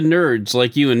like the nerds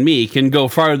like you and me can go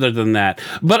farther than that.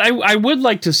 But I would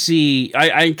like to see,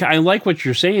 I like what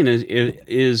you're saying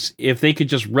is if they could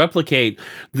just replicate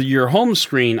your home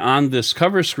screen on this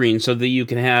cover screen so that you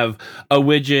can have a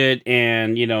widget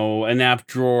and, an app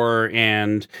drawer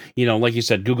and, like you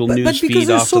said, Google News feed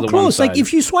off to the one side. Like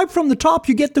if you swipe from the top,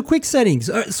 you get the quick settings.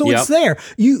 It's there.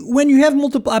 When you have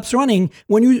multiple apps running,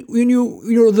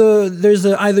 there's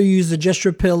either use the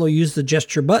gesture pill or use the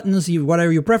gesture buttons,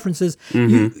 whatever your preference is.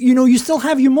 You still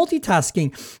have your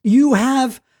multitasking. You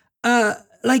have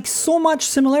like so much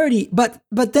similarity, but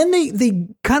then they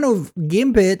kind of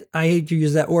gimp it. I hate to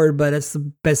use that word, but it's the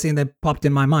best thing that popped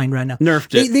in my mind right now.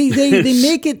 Nerfed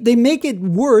it. They make it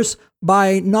worse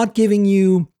by not giving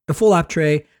you a full app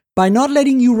tray, by not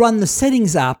letting you run the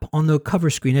settings app on the cover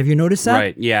screen. Have you noticed that?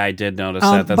 Right. Yeah, I did notice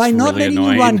that. That's by not really letting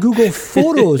annoying. you run Google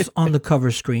Photos on the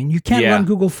cover screen. You can't run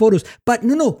Google Photos. But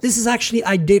no, this is actually,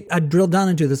 I drilled down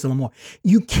into this a little more.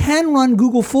 You can run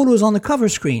Google Photos on the cover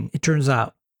screen, it turns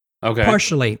out. Okay.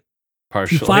 Partially.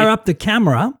 You fire up the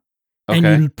camera and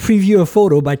you preview a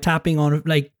photo by tapping on it,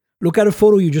 like look at a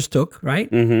photo you just took, right?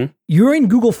 Mm-hmm. You're in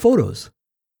Google Photos.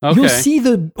 Okay. You'll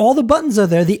see all the buttons are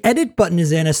there. The edit button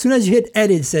is there. And as soon as you hit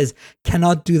edit, it says,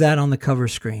 cannot do that on the cover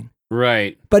screen.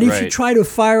 Right. But if you try to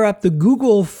fire up the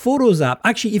Google Photos app,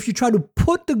 actually, if you try to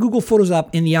put the Google Photos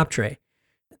app in the app tray,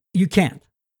 you can't.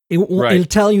 It'll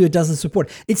tell you it doesn't support.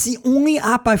 It's the only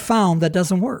app I found that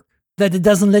doesn't work, that it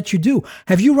doesn't let you do.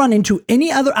 Have you run into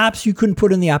any other apps you couldn't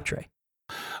put in the app tray?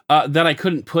 That I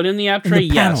couldn't put in the app tray?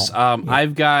 Yes.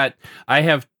 I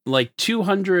have like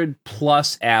 200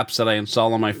 plus apps that I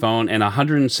install on my phone, and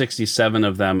 167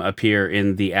 of them appear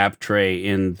in the app tray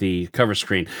in the cover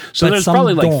screen. So there's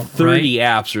probably like 30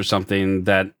 apps or something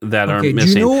that are missing. Do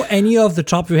you know any of the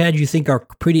top of your head you think are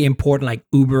pretty important, like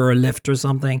Uber or Lyft or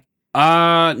something?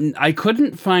 I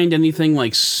couldn't find anything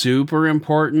like super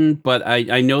important, but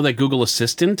I know that Google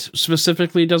Assistant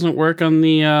specifically doesn't work on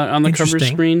the cover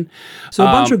screen. So a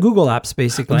bunch of Google apps,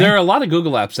 basically. There are a lot of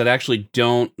Google apps that actually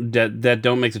don't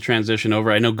make the transition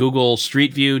over. I know Google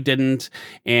Street View didn't,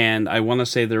 and I want to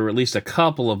say there were at least a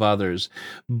couple of others.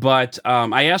 But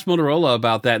I asked Motorola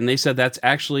about that, and they said that's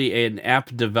actually an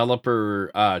app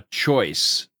developer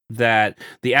choice, that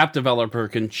the app developer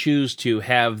can choose to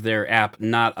have their app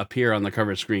not appear on the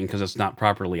cover screen because it's not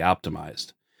properly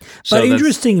optimized. But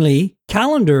interestingly,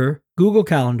 Google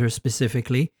Calendar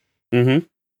specifically, mm-hmm.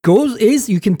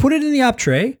 you can put it in the app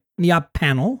tray, in the app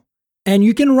panel, and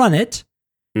you can run it,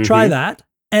 try that,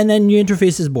 and then your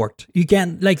interface is borked. You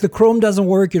can't, like the Chrome doesn't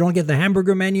work, you don't get the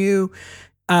hamburger menu.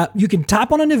 You can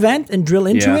tap on an event and drill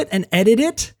into it and edit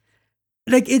it.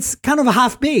 Like, it's kind of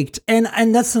half-baked. And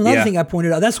that's another thing I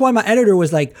pointed out. That's why my editor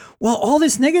was like, well, all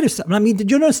this negative stuff. I mean, did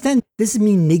you understand? This is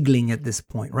me niggling at this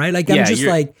point, right? Like, I'm just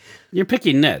like... You're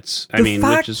picking nits,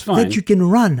 which is fine. That you can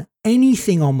run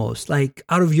anything almost. Like,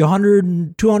 out of your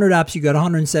 100, 200 apps, you got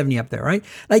 170 up there, right?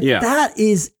 Like, that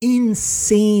is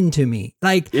insane to me.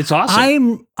 Like, it's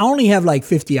awesome. I only have like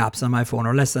 50 apps on my phone,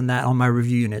 or less than that on my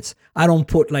review units. I don't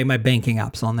put like my banking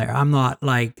apps on there. I'm not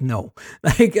like, no.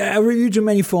 Like, I review too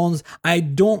many phones.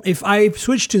 If I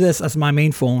switch to this as my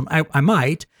main phone, I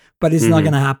might, but it's not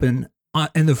going to happen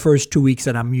in the first 2 weeks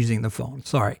that I'm using the phone.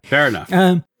 Sorry. Fair enough.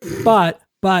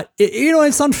 But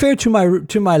it's unfair to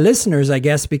my listeners, I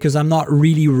guess, because I'm not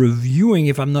really reviewing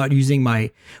if I'm not using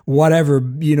my whatever,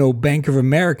 Bank of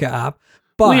America app.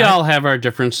 But we all have our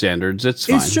different standards. It's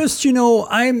fine. It's just,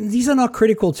 these are not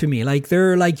critical to me. Like,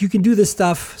 they're like, you can do this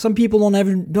stuff. Some people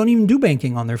don't even do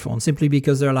banking on their phone simply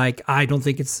because they're like, I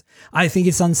think it's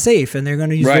unsafe, and they're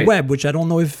going to use the web, which I don't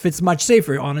know if it's much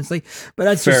safer, honestly. But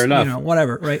that's fair just, enough.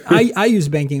 Whatever, right? I use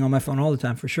banking on my phone all the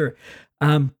time for sure.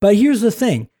 But here's the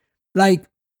thing, like,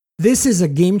 this is a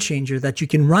game changer that you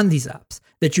can run these apps,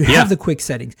 that you have the quick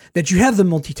settings, that you have the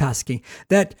multitasking,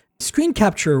 that screen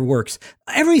capture works,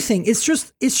 everything. It's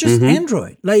just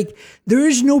Android. Like, there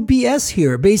is no BS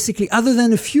here, basically, other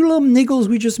than a few little niggles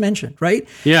we just mentioned, right?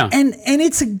 Yeah. And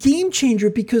it's a game changer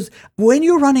because when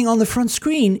you're running on the front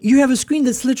screen, you have a screen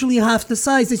that's literally half the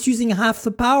size. It's using half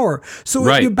the power.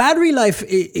 So your battery life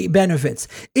benefits.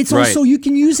 It's also, you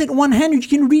can use it one-handed. You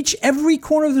can reach every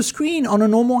corner of the screen on a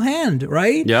normal hand,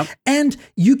 right? Yeah. And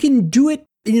you can do it,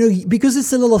 because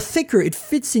it's a little thicker, it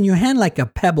fits in your hand like a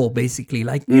pebble, basically,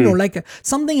 like, like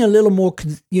something a little more,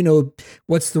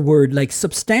 what's the word, like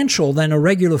substantial than a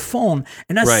regular phone.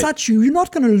 And as such, you're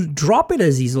not going to drop it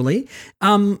as easily.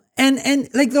 And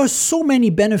like, there's so many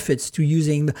benefits to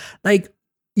using, like,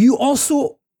 there's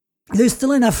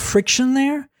still enough friction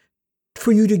there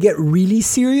for you to get really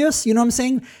serious, you know what I'm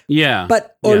saying? Yeah.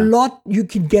 But you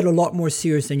can get a lot more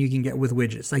serious than you can get with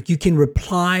widgets. Like, you can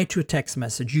reply to a text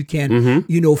message. You can,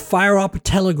 fire up a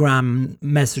Telegram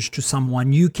message to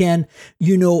someone. You can,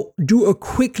 do a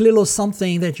quick little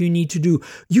something that you need to do.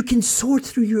 You can sort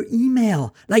through your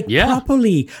email, like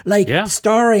properly, like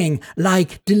starring,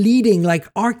 like deleting,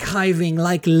 like archiving,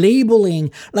 like labeling,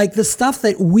 like the stuff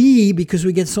that because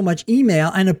we get so much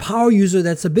email, and a power user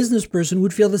that's a business person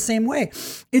would feel the same way.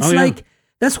 It's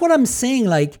that's what I'm saying.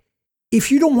 Like,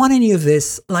 if you don't want any of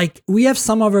this, like, we have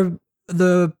some of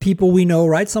the people we know,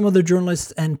 right? Some of the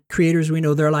journalists and creators we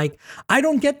know, they're like, I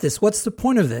don't get this. What's the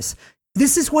point of this?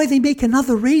 This is why they make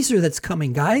another Razr that's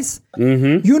coming, guys.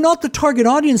 Mm-hmm. You're not the target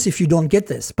audience if you don't get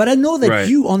this. But I know that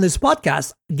you on this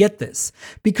podcast get this,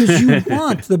 because you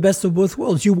want the best of both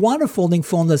worlds. You want a folding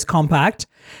phone that's compact,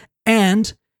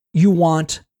 and you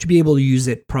want to be able to use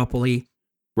it properly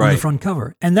on the front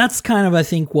cover. And that's kind of, I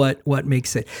think, what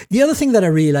makes it. The other thing that I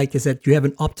really like is that you have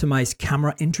an optimized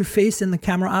camera interface in the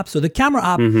camera app. So the camera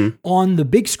app on the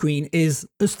big screen is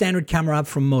a standard camera app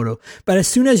from Moto. But as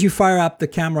soon as you fire up the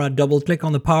camera, double click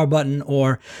on the power button,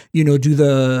 or, do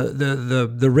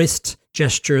the wrist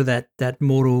gesture that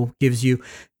Moto gives you,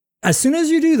 as soon as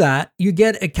you do that, you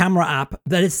get a camera app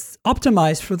that is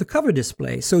optimized for the cover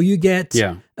display. So you get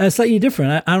slightly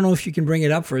different. I don't know if you can bring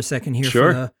it up for a second here.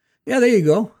 Sure. There you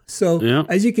go. So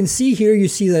as you can see here, you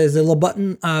see there's a little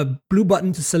button, blue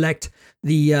button to select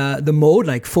the mode,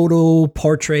 like photo,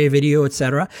 portrait, video,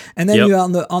 etc. And then you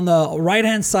on the right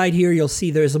hand side here, you'll see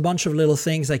there's a bunch of little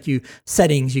things like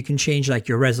settings. You can change like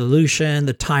your resolution,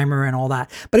 the timer, and all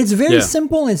that. But it's very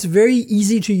simple and it's very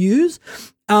easy to use.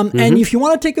 And if you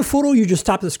want to take a photo, you just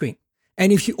tap the screen,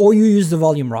 and you use the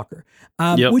volume rocker,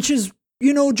 which is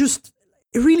just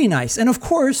really nice. And of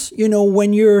course,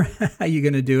 when you're are you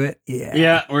gonna do it?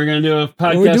 Yeah, we're gonna do a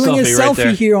podcast. We're doing a selfie selfie right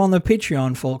there. here on the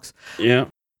Patreon, folks. Yeah.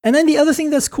 And then the other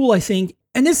thing that's cool, I think,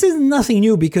 and this is nothing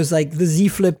new because like the Z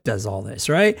Flip does all this,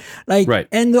 right?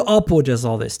 And the Oppo does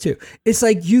all this too. It's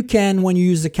like you can, when you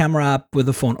use the camera app with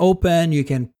the phone open, you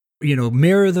can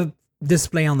mirror the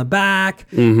display on the back.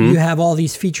 You have all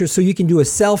these features, so you can do a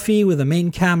selfie with the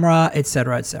main camera,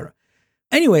 etc., etc.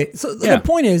 Anyway, so the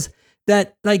point is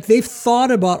that like they've thought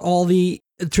about all the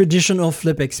traditional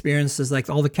flip experiences, like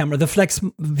all the camera, the flex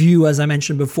view, as I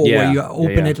mentioned before, where you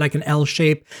open it like an L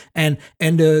shape, and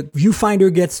the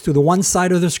viewfinder gets to the one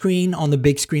side of the screen on the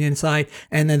big screen inside,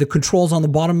 and then the controls on the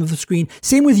bottom of the screen.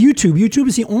 Same with YouTube. YouTube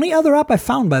is the only other app I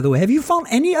found, by the way. Have you found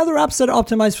any other apps that are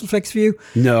optimized for flex view?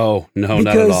 No, not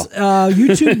at all. Because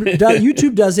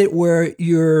YouTube does it where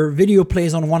your video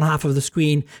plays on one half of the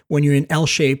screen when you're in L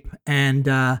shape, and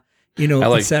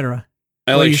etc.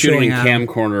 I like shooting in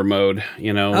camcorder mode,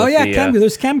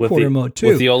 there's camcorder mode too.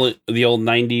 With the old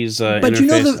 90s but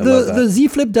interface. The Z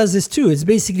Flip does this too. It's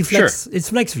basically flex.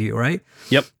 It's flex view, right?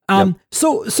 Yep.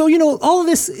 So all of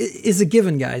this is a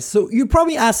given, guys. So you're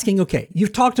probably asking, okay,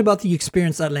 you've talked about the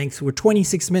experience at length. We're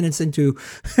 26 minutes into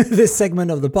this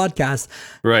segment of the podcast.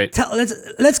 Right.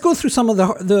 Let's go through some of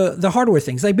the hardware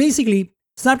things. Like basically,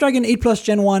 Snapdragon 8 Plus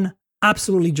Gen 1.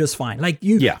 Absolutely just fine.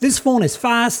 This phone is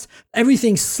fast,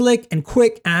 everything's slick and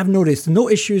quick. I've noticed no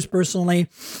issues personally.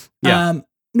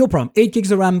 No problem. 8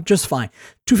 gigs of RAM, just fine.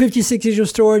 256 gigs of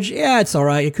storage, it's all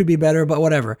right. It could be better, but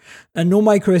whatever. And no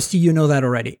micro SD, you know that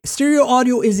already. Stereo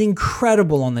audio is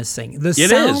incredible on this thing.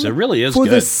 It really is for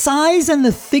good. the size and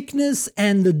the thickness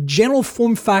and the general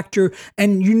form factor,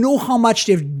 and you know how much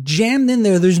they've jammed in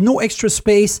there. There's no extra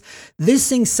space. This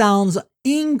thing sounds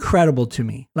incredible to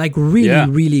me. Like really,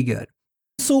 really good.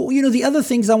 So, the other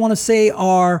things I want to say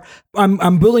are,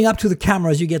 I'm building up to the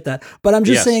cameras, you get that. But I'm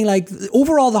just saying, like,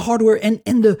 overall, the hardware and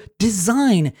the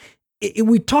design,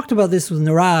 we talked about this with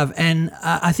Nirav, and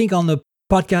I think on the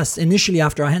podcast initially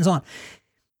after our hands-on.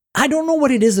 I don't know what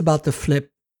it is about the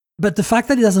Flip, but the fact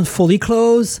that it doesn't fully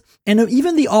close, and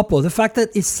even the Oppo, the fact that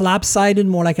it's slab-sided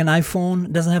more like an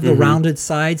iPhone, doesn't have the rounded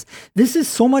sides, this is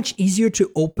so much easier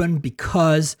to open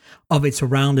because of its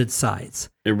rounded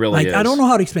sides. It really is. I don't know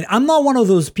how to explain it. I'm not one of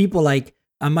those people like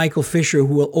Michael Fisher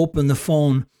who will open the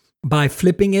phone by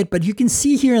flipping it, but you can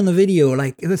see here in the video,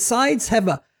 like the sides have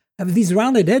these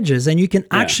rounded edges, and you can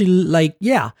actually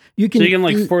you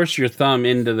can force your thumb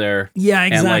into there,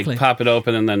 exactly, and pop it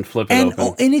open and then flip it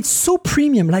open. And it's so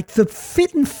premium, like the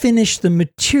fit and finish, the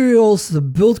materials, the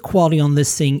build quality on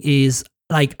this thing is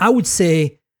like, I would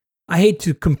say, I hate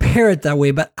to compare it that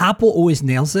way, but Apple always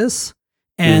nails this,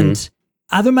 and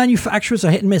other manufacturers are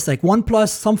hit and miss. Like OnePlus,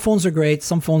 some phones are great,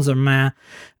 some phones are meh.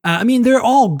 They're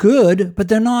all good, but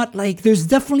they're not like, there's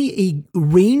definitely a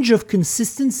range of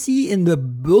consistency in the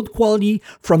build quality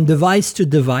from device to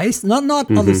device, not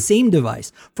on the same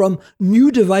device, from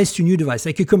new device to new device.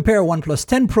 Like you compare OnePlus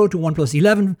 10 Pro to OnePlus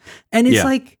 11, and it's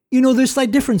like, there's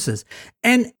slight differences.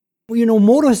 And,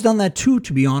 Moto has done that too,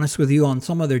 to be honest with you, on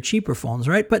some of their cheaper phones,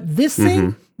 right? But this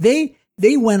thing,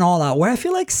 they went all out, where I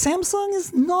feel like Samsung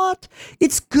is not,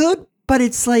 it's good, but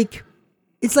it's like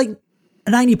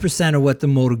 90% of what the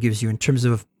Moto gives you in terms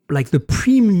of like the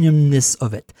premiumness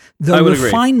of it, the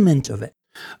refinement of it.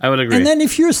 I would agree. And then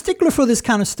if you're a stickler for this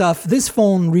kind of stuff, this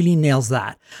phone really nails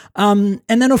that. And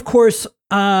then of course,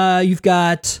 you've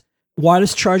got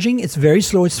wireless charging. It's very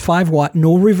slow. It's 5 watt,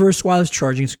 no reverse wireless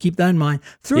charging. So keep that in mind.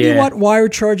 30 watt wire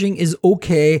charging is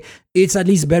okay. It's at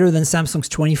least better than Samsung's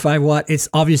 25 watt. It's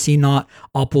obviously not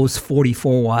Oppo's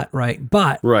 44 watt, right?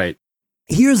 But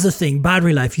here's the thing,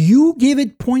 battery life. You give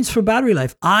it points for battery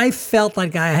life. I felt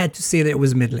like I had to say that it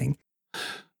was middling.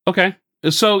 Okay.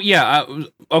 So yeah,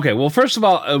 okay. Well, first of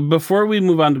all, before we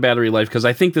move on to battery life, because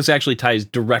I think this actually ties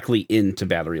directly into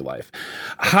battery life,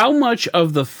 how much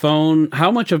of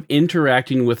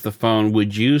interacting with the phone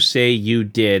would you say you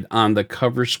did on the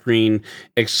cover screen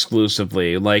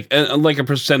exclusively? Like a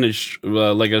percentage,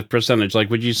 Like,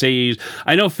 would you say you used?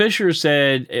 I know Fisher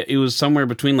said it was somewhere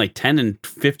between like 10 and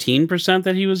 15%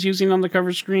 that he was using on the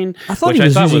cover screen. I thought he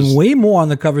was using way more on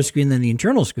the cover screen than the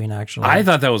internal screen. Actually, I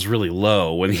thought that was really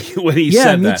low when he. Yeah,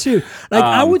 said me that. too. Like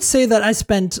I would say that I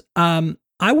spent about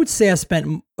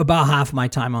half my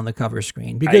time on the cover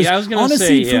screen because I was gonna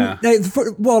honestly, say,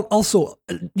 also,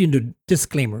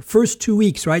 disclaimer, first 2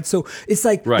 weeks, right? So it's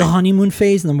like the honeymoon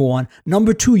phase, number one.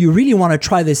 Number two, you really want to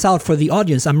try this out for the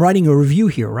audience. I'm writing a review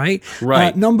here, right?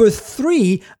 Right. Number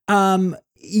three,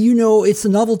 it's a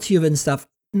novelty of it and stuff.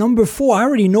 Number four, I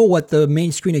already know what the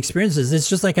main screen experience is. It's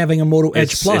just like having a Moto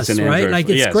Edge Plus, right? Android, like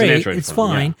it's great, it's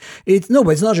fine. Yeah. But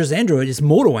it's not just Android. It's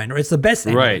Moto Android. It's the best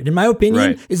Android, right. In my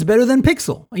opinion. It's better than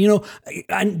Pixel.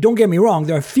 And don't get me wrong.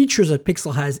 There are features that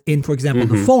Pixel has in, for example,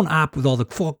 the phone app with all the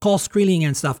call screening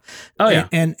and stuff. Oh yeah,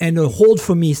 and the hold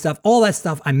for me stuff. All that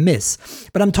stuff I miss.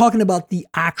 But I'm talking about the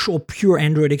actual pure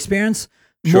Android experience.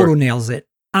 Sure. Moto nails it.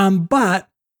 But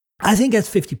I think that's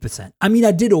 50%. I mean,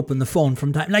 I did open the phone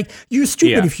from time. Like, you're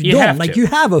stupid if you don't. Like, you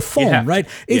have a phone, right?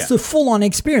 It's the full-on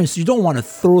experience. You don't want to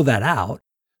throw that out.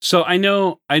 So I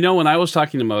know when I was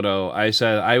talking to Moto, I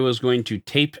said I was going to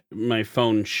tape my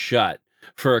phone shut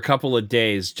for a couple of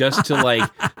days just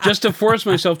to force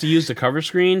myself to use the cover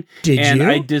screen. Did you?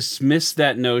 I dismissed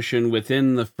that notion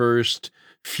within the first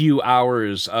few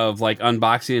hours of like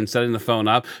unboxing and setting the phone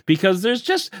up, because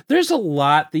there's a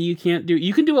lot that you can't do.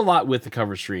 You can do a lot with the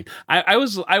cover screen. I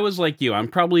was like you. I'm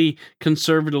probably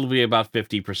conservatively about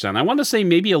 50%. I want to say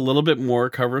maybe a little bit more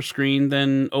cover screen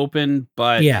than open,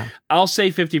 but yeah, I'll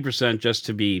say 50% just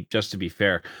to be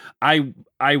fair.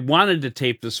 I wanted to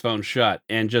tape this phone shut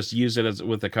and just use it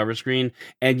with the cover screen,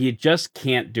 and you just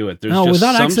can't do it. There's just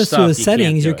without some access to the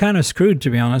settings, you're kind of screwed, to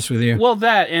be honest with you. Well,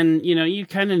 that, and you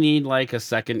kind of need like a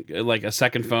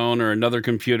second phone or another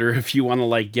computer if you want to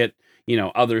like get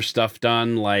other stuff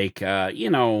done. Like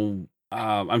I'm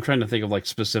trying to think of like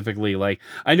specifically, like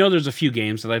I know there's a few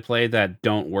games that I play that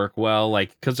don't work well,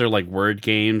 like because they're like word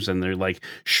games and they're like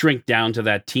shrink down to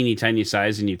that teeny tiny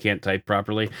size and you can't type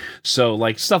properly. So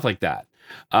like stuff like that.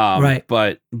 Right.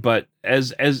 But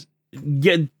as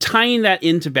tying that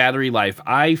into battery life,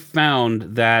 I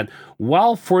found that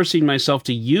while forcing myself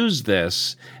to use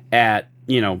this at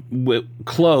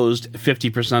closed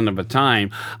 50% of the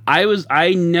time,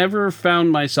 I never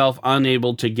found myself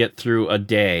unable to get through a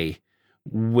day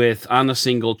on a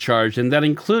single charge, and that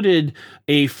included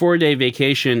a 4-day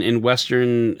vacation in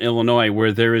Western Illinois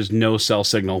where there is no cell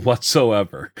signal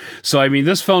whatsoever. So I mean,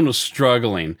 this phone was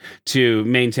struggling to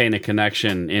maintain a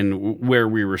connection in where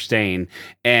we were staying,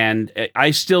 and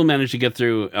I still managed to get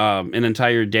through an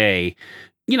entire day.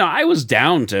 I was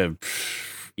down to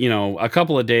a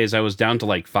couple of days. I was down to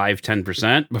like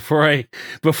 5-10%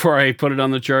 before I put it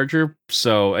on the charger.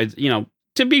 So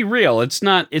to be real, it's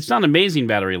not amazing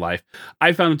battery life.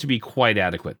 I found it to be quite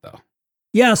adequate, though.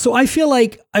 Yeah, so I feel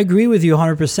like I agree with you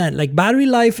 100%. Like, battery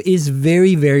life is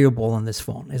very variable on this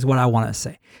phone, is what I want to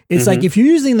say. It's like if you're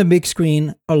using the big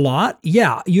screen a lot,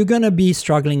 yeah, you're going to be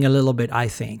struggling a little bit, I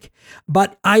think.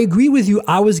 But I agree with you.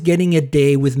 I was getting a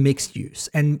day with mixed use,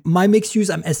 and my mixed use,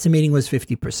 I'm estimating, was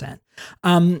 50%.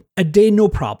 A day, no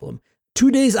problem. 2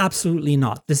 days, absolutely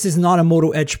not. This is not a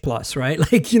Moto Edge Plus, right?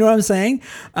 Like, you know what I'm saying?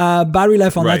 Battery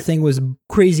life on that thing was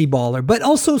crazy baller. But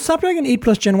also, Snapdragon 8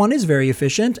 Plus Gen 1 is very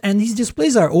efficient, and these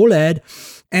displays are OLED,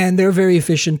 and they're very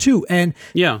efficient too. And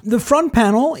the front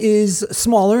panel is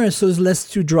smaller, and so there's less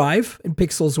to drive in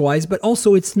pixels-wise, but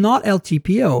also it's not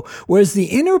LTPO. Whereas the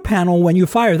inner panel, when you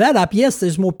fire that up, yes,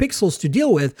 there's more pixels to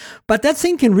deal with, but that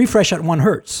thing can refresh at 1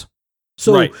 hertz.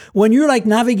 So when you're like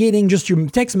navigating just your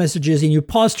text messages and you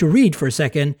pause to read for a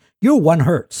second, you're 1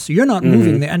 hertz. You're not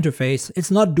moving the interface.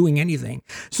 It's not doing anything.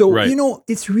 So,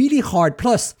 it's really hard.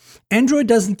 Plus, Android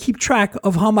doesn't keep track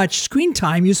of how much screen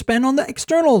time you spend on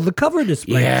the cover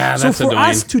display. Yeah, so for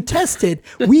us to test it,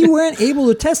 we weren't able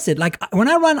to test it. Like when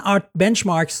I run our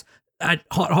benchmarks at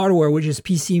Hot Hardware, which is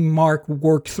PC Mark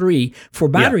Work 3 for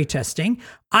battery testing,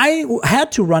 I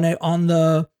had to run it on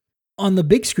the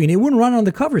big screen. It wouldn't run on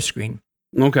the cover screen.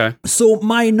 Okay. So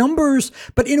my numbers,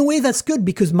 but in a way that's good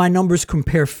because my numbers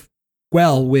compare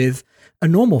well with a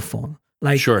normal phone,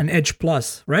 like an Edge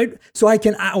Plus, right? So I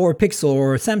can, or a Pixel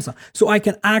or a Samsung. So I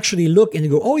can actually look and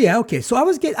go, oh yeah, okay. So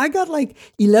I got like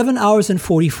 11 hours and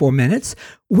 44 minutes,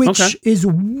 which is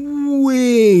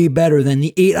way better than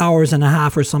the 8 hours and a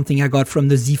half or something I got from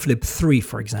the Z Flip 3,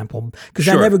 for example. Because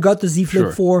I never got the Z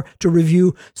Flip 4 to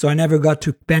review, so I never got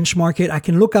to benchmark it. I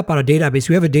can look up on a database.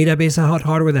 We have a database of hot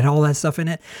hardware that had all that stuff in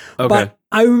it. Okay. But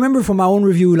I remember from my own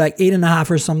review, like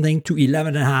 8.5 or something to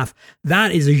 11.5.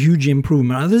 That is a huge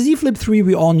improvement. Now, the Z Flip 3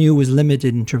 we all knew was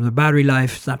limited in terms of battery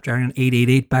life. Snapdragon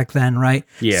 888 back then, right?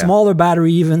 Yeah. Smaller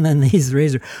battery even than these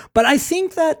Razr. But I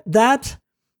think that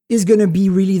is going to be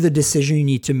really the decision you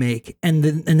need to make. And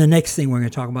the next thing we're going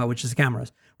to talk about, which is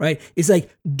cameras, right? It's like,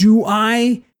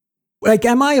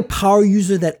 am I a power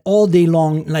user that all day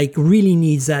long, like really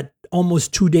needs that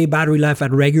almost 2-day battery life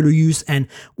at regular use and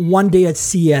 1 day at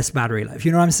CS battery life?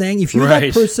 You know what I'm saying? If you're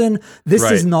that person, this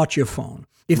is not your phone.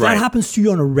 If that happens to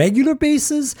you on a regular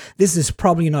basis, this is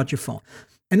probably not your phone.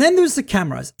 And then there's the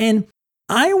cameras. And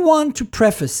I want to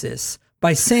preface this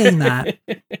by saying that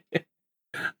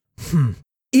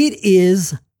it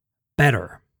is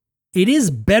better. It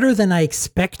is better than I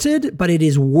expected, but it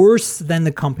is worse than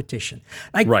the competition.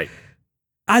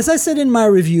 As I said in my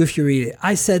review, if you read it,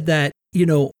 I said that,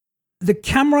 the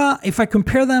camera, if I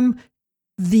compare them,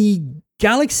 the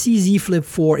Galaxy Z Flip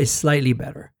 4 is slightly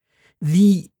better.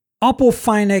 The Oppo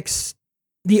Find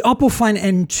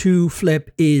N2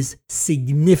 Flip is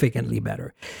significantly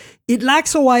better. It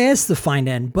lacks OIS, the Find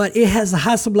N, but it has a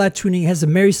Hasselblad tuning, it has a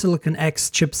Mary Silicon X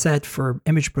chipset for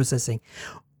image processing.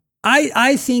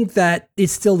 I think that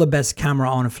it's still the best camera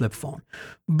on a flip phone.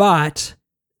 But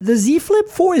the Z Flip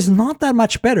 4 is not that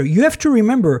much better. You have to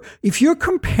remember, if you're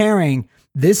comparing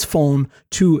this phone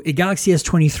to a Galaxy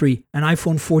S23, an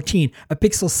iPhone 14, a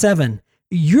Pixel 7,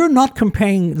 you're not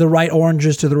comparing the right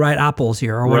oranges to the right apples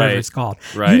here, or whatever it's called.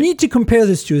 You need to compare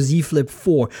this to a Z Flip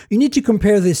 4. You need to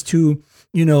compare this to,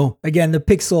 again, the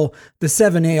Pixel, the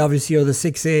 7a, obviously, or the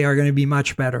 6a are going to be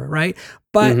much better, right?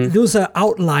 But those are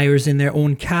outliers in their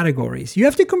own categories. You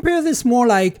have to compare this more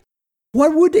like,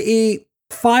 what would a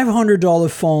 $500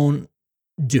 phone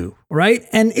do, right?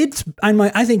 And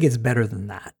I think it's better than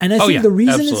that. And I think the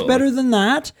reason it's better than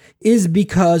that is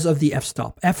because of the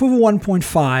f-stop. F over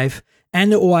 1.5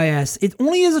 and the OIS. It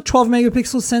only has a 12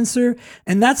 megapixel sensor,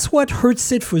 and that's what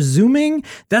hurts it for zooming.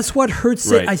 That's what hurts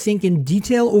it, I think, in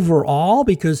detail overall,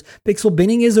 because pixel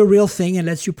binning is a real thing and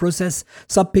lets you process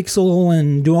sub-pixel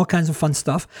and do all kinds of fun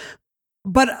stuff.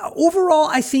 But overall,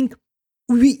 I think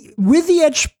with the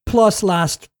Edge Plus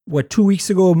last, 2 weeks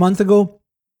ago, a month ago,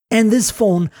 and this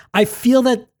phone, I feel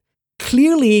that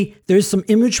clearly there's some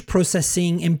image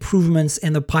processing improvements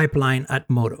in the pipeline at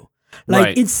Moto.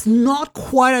 It's not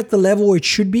quite at the level it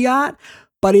should be at,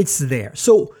 but it's there.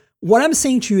 So what I'm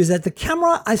saying to you is that the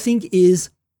camera, I think, is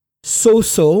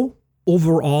so-so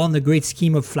overall in the great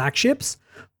scheme of flagships,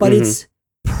 but it's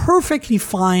perfectly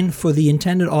fine for the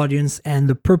intended audience and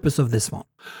the purpose of this phone.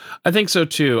 I think so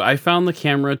too. I found the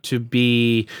camera to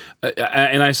be,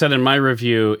 and I said in my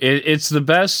review, it's the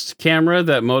best camera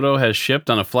that Moto has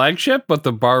shipped on a flagship, but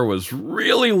the bar was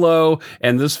really low,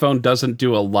 and this phone doesn't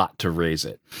do a lot to raise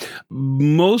it.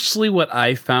 Mostly what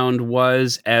I found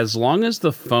was, as long as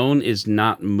the phone is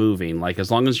not moving, like as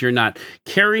long as you're not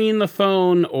carrying the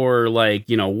phone or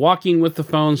walking with the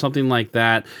phone, something like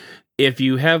that, if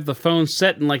you have the phone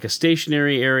set in like a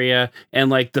stationary area and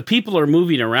like the people are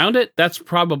moving around it, that's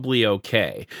probably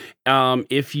okay.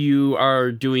 If you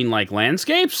are doing like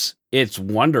landscapes, it's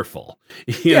wonderful.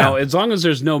 You know, as long as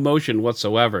there's no motion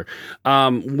whatsoever.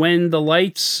 When the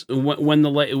lights,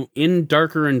 in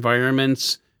darker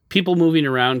environments, people moving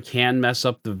around can mess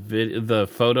up the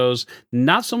photos.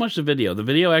 Not so much the video. The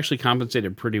video actually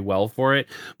compensated pretty well for it.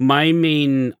 My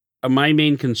main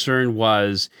concern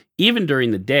was, even during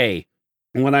the day,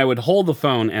 when I would hold the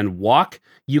phone and walk,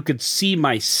 you could see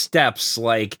my steps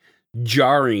like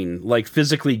jarring, like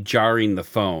physically jarring the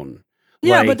phone.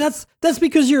 Yeah, but that's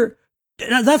because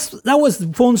that was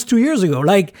phones 2 years ago.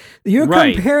 Like you're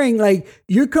comparing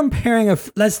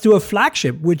let's do a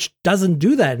flagship, which doesn't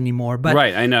do that anymore. But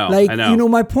I know.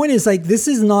 My point is, like, this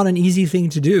is not an easy thing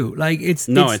to do. Like it's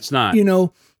not.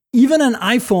 Even an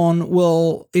iPhone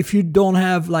will, if you don't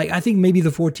have, I think maybe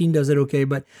the 14 does it okay,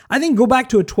 but I think go back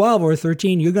to a 12 or a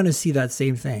 13, you're going to see that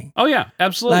same thing. Oh yeah,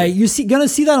 absolutely. You're going to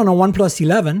see that on a OnePlus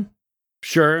 11.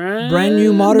 Sure. Brand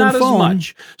new modern not phone. As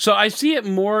much. So I see it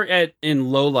more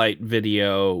in low light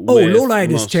video. Low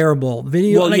light is terrible.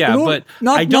 Video, but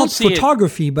I don't see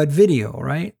photography, but video,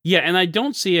 right? Yeah, and I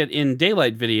don't see it in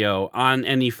daylight video on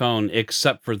any phone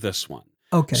except for this one.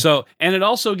 Okay. So, and it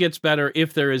also gets better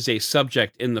if there is a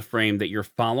subject in the frame that you're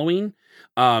following,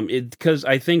 because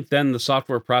I think then the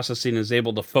software processing is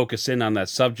able to focus in on that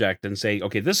subject and say,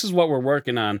 okay, this is what we're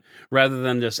working on, rather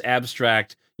than this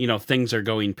abstract, things are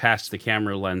going past the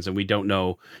camera lens and we don't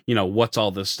know, what's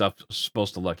all this stuff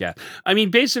supposed to look at. I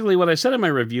mean, basically what I said in my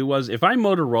review was, if I'm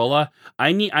Motorola,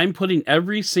 I'm putting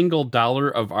every single dollar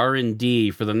of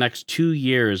R&D for the next 2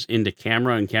 years into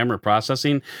camera and camera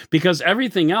processing, because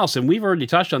everything else, and we've already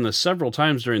touched on this several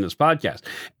times during this podcast,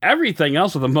 everything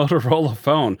else with a Motorola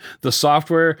phone, the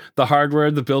software, the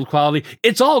hardware, the build quality,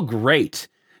 it's all great.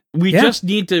 We just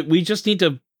need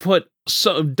to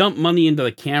dump money into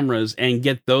the cameras and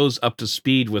get those up to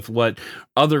speed with what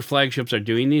other flagships are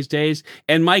doing these days.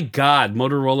 And my God,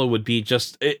 Motorola would be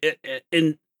just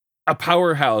in a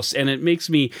powerhouse, and it makes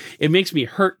me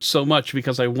hurt so much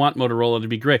because I want Motorola to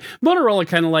be great. Motorola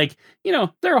kind of like,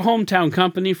 they're a hometown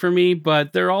company for me,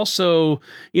 but they're also,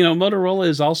 Motorola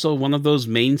is also one of those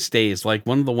mainstays, like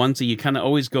one of the ones that you kind of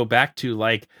always go back to,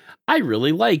 like, I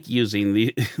really like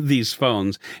using these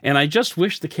phones, and I just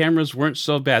wish the cameras weren't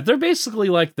so bad. They're basically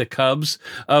like the Cubs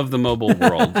of the mobile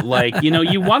world. Like,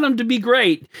 you want them to be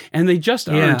great, and they just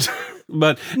aren't.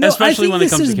 But especially when it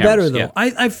comes to cameras. Better, though.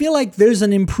 Yeah. I feel like there's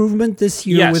an improvement this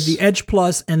year with the Edge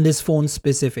Plus and this phone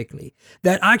specifically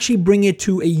that actually bring it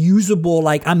to a usable,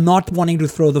 like, I'm not wanting to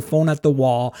throw the phone at the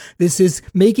wall. This is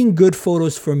making good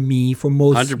photos for me, for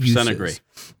most 100% uses. agree.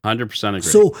 100% agree.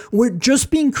 So we're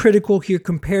just being critical here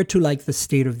compared to like the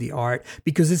state of the art,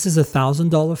 because this is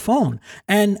 $1,000 phone.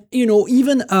 And,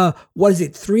 even, what is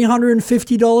it,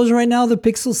 $350 right now, the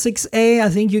Pixel 6a, I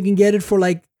think you can get it for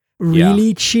like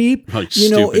really cheap, like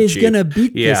is cheap. going to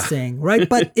beat this thing, right?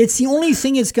 But it's the only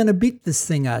thing it's going to beat this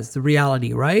thing as, the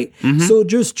reality, right? Mm-hmm. So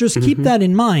just keep that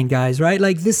in mind, guys, right?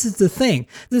 Like, this is the thing.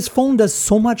 This phone does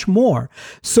so much more.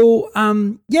 So,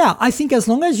 I think as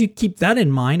long as you keep that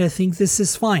in mind, I think this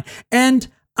is fine. And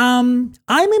I'm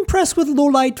impressed with low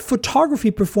light photography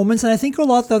performance, and I think a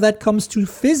lot of that comes to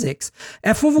physics.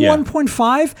 F over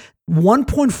 1.5,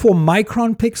 1.4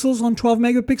 micron pixels on 12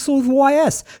 megapixel with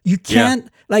OIS. You can't,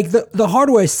 like, the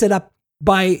hardware is set up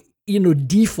by,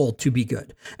 default to be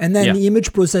good. And then the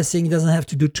image processing doesn't have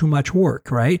to do too much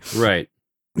work, right? Right.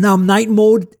 Now, night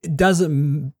mode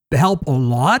doesn't help a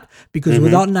lot, because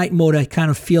without night mode, I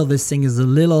kind of feel this thing is a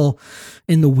little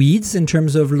in the weeds in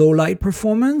terms of low light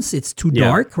performance. It's too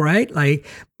dark, right? Like,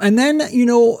 and then,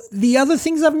 the other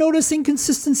things I've noticed,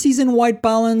 inconsistencies in white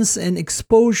balance and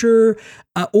exposure.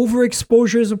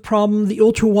 Overexposure is a problem. The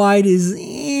ultra wide is,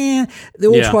 the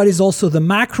ultra wide is also the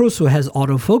macro, so it has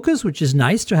autofocus, which is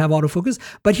nice to have autofocus.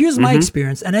 But here's my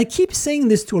experience, and I keep saying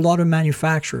this to a lot of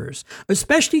manufacturers,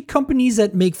 especially companies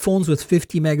that make phones with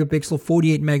 50 megapixel,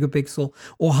 48 megapixel,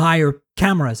 or higher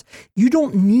cameras. You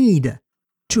don't need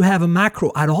to have a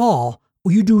macro at all.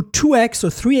 You do 2x or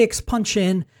 3x punch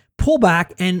in, pull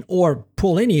back, or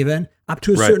pull in even, up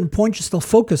to a certain point, you still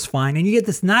focus fine. And you get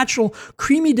this natural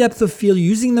creamy depth of field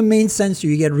using the main sensor.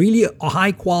 You get really a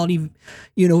high quality,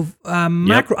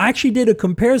 macro. I actually did a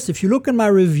comparison. If you look in my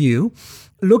review,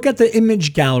 look at the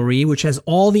image gallery, which has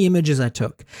all the images I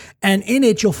took. And in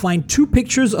it, you'll find 2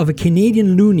 pictures of a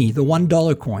Canadian loonie, the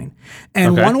 $1 coin.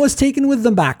 And one was taken with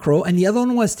the macro, and the other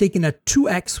one was taken at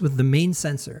 2x with the main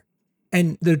sensor.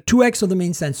 And the 2x of the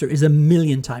main sensor is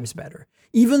 1,000,000 times better,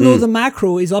 even though the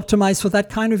macro is optimized for that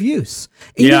kind of use.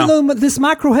 Even though this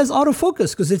macro has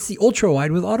autofocus, because it's the ultra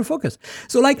wide with autofocus.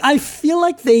 So, like, I feel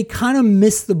like they kind of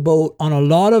missed the boat on a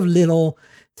lot of little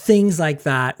things like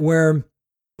that, where,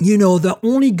 the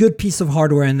only good piece of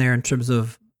hardware in there in terms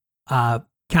of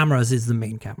cameras is the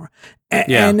main camera.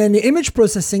 And then the image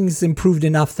processing is improved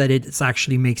enough that it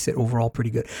actually makes it overall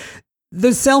pretty good. The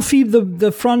selfie,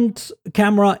 the front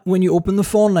camera, when you open the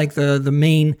phone, like the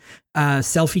main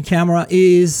selfie camera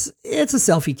it's a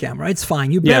selfie camera. It's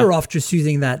fine. You're better off just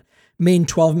using that main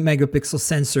 12 megapixel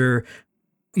sensor,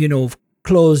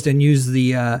 closed, and use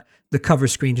the cover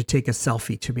screen to take a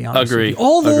selfie, to be honest. Agree.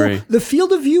 Although the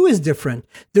field of view is different.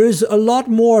 There's a lot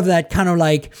more of that kind of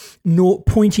like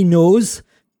pointy nose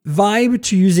vibe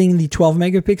to using the 12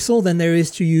 megapixel than there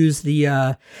is to use the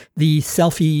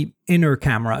selfie inner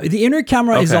camera. The inner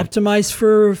camera is optimized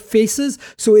for faces,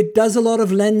 so it does a lot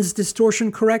of lens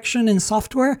distortion correction in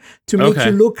software to make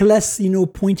you look less,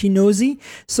 pointy nosy.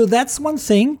 So that's one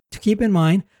thing to keep in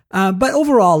mind. But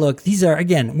overall, look, these are,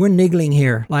 again, we're niggling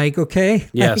here. Like, okay.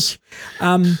 Yes.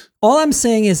 All I'm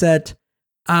saying is that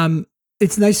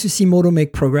it's nice to see Moto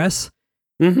make progress.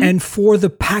 And for the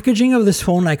packaging of this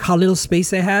phone, like how little space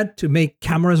they had to make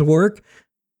cameras work,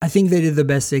 I think they did the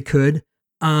best they could.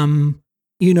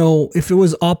 If it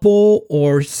was Oppo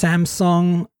or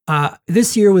Samsung,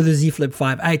 this year with the Z Flip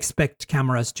 5, I expect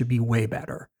cameras to be way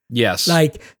better. Yes.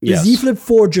 Like the Z Flip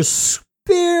 4 just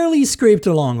barely scraped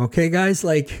along. Okay, guys,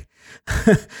 like,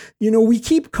 we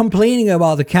keep complaining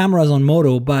about the cameras on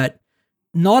Moto, but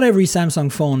not every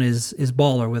Samsung phone is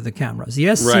baller with the cameras. The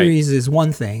S series is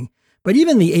one thing, but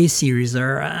even the A series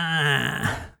are,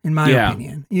 in my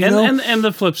opinion, and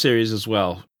the Flip series as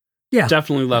well. Yeah,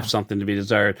 definitely left something to be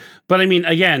desired. But I mean,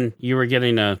 again, you were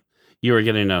getting a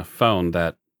phone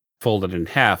that folded in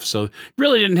half, so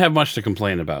really didn't have much to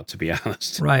complain about, to be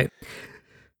honest. Right.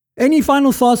 Any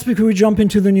final thoughts before we jump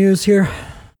into the news here?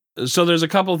 So there's a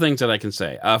couple of things that I can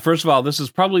say. First of all, this is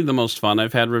probably the most fun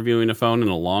I've had reviewing a phone in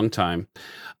a long time.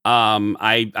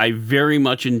 I very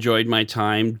much enjoyed my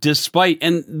time, despite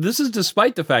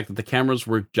the fact that the cameras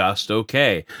were just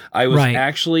okay. I was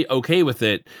actually okay with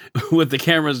it, with the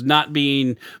cameras not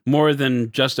being more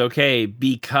than just okay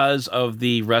because of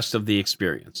the rest of the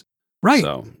experience. Right.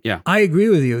 So, yeah. I agree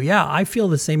with you. Yeah, I feel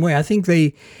the same way. I think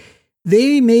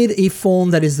they made a phone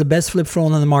that is the best flip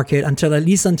phone on the market until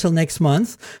next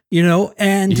month,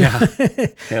 and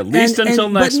at least until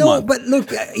next month. But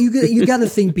look, you got to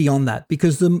think beyond that,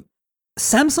 because the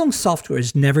Samsung software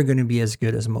is never going to be as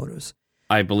good as Moto's.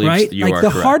 I believe you are the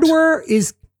correct. hardware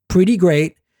is pretty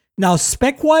great. Now,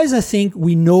 spec-wise, I think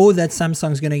we know that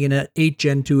Samsung's going to get an 8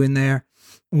 Gen 2 in there.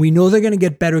 We know they're going to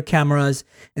get better cameras,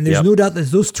 and there's no doubt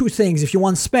there's those two things. If you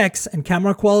want specs and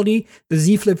camera quality, the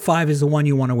Z Flip 5 is the one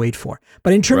you want to wait for.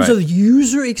 But in terms of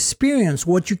user experience,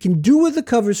 what you can do with the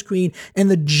cover screen and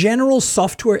the general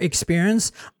software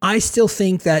experience, I still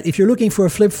think that if you're looking for a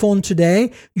flip phone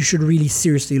today, you should really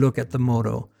seriously look at the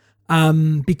Moto,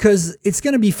 because it's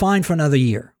going to be fine for another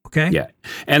year. Okay. Yeah.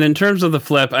 And in terms of the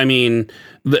Flip, I mean,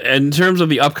 in terms of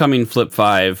the upcoming Flip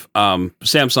 5,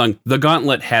 Samsung, the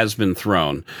gauntlet has been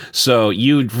thrown. So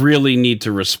you really need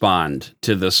to respond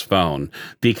to this phone,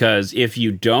 because if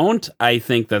you don't, I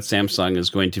think that Samsung is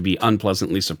going to be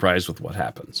unpleasantly surprised with what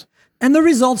happens. And the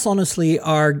results, honestly,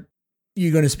 are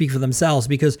you're going to speak for themselves,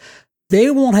 because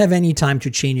they won't have any time to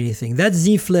change anything. That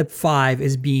Z Flip 5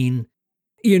 is being,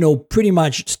 pretty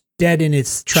much dead in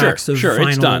its tracks of final.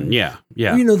 It's done. Yeah.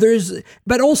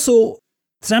 But also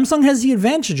Samsung has the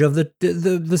advantage of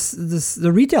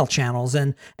the retail channels,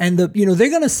 and they're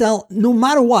going to sell no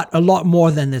matter what a lot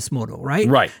more than this Moto, right?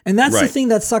 Right. And that's the thing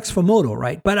that sucks for Moto,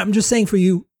 right? But I'm just saying, for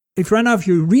you, if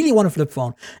you really want a flip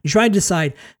phone, you try to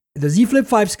decide the Z Flip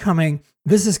 5's coming,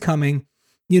 this is coming.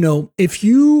 If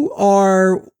you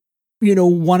are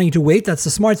wanting to wait, that's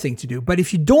the smart thing to do. But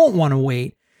if you don't want to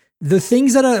wait, the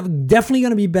things that are definitely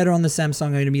going to be better on the Samsung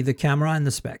are going to be the camera and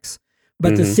the specs.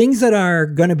 But the things that are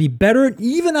going to be better,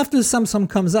 even after the Samsung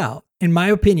comes out, in my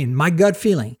opinion, my gut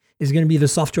feeling, is going to be the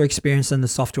software experience and the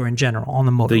software in general on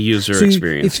the Moto. The user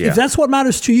experience, if that's what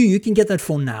matters to you, you can get that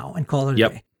phone now and call it a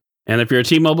day. And if you're a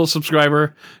T-Mobile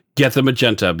subscriber, get the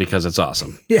magenta, because it's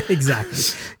awesome. Yeah, exactly.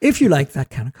 If you like that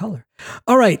kind of color.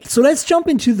 All right, so let's jump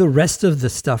into the rest of the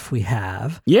stuff we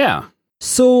have. Yeah.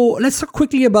 So let's talk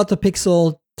quickly about the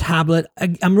Pixel tablet.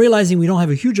 I'm realizing we don't have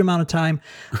a huge amount of time.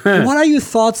 What are your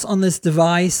thoughts on this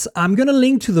device? I'm going to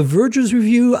link to the Verge's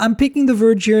review. I'm picking the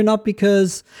Verge here not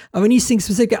because of anything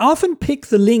specific. I often pick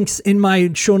the links in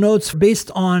my show notes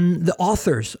based on the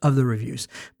authors of the reviews.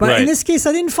 But in this case,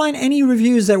 I didn't find any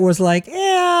reviews that was like,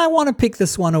 I want to pick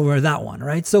this one over that one,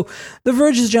 right? So the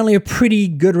Verge is generally a pretty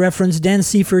good reference. Dan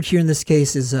Seifert here in this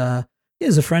case is a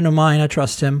friend of mine. I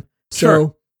trust him.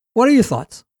 So what are your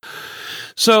thoughts?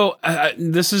 So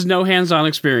this is no hands-on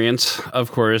experience,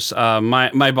 of course.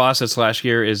 My boss at Slash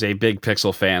Gear is a big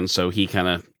Pixel fan, so he kind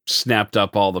of snapped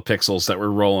up all the Pixels that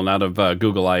were rolling out of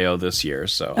Google I/O this year.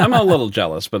 So I'm a little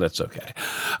jealous, but it's okay.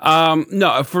 I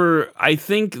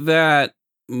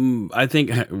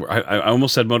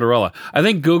almost said Motorola. I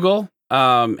think Google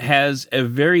has a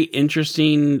very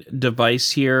interesting device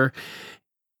here.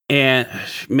 And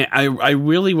man, I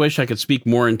really wish I could speak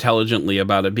more intelligently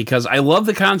about it, because I love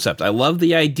the concept. I love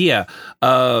the idea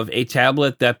of a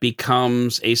tablet that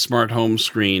becomes a smart home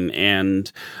screen. And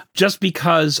just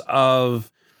because of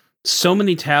so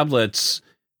many tablets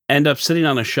end up sitting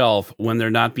on a shelf when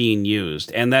they're not being used.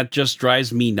 And that just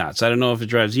drives me nuts. I don't know if it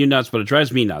drives you nuts, but it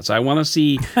drives me nuts. I want to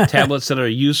see tablets that are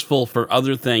useful for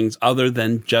other things other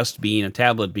than just being a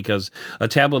tablet, because a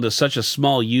tablet is such a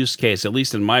small use case, at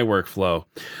least in my workflow.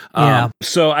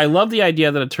 So I love the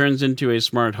idea that it turns into a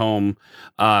smart home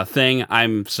thing.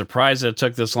 I'm surprised that it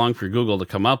took this long for Google to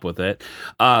come up with it.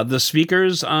 The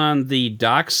speakers on the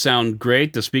dock sound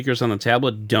great. The speakers on the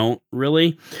tablet don't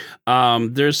really.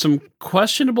 There's some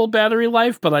questionable battery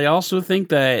life, but I also think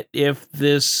that if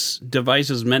this device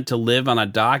is meant to live on a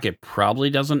dock, it probably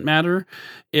doesn't matter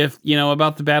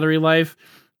about the battery life.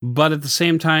 But at the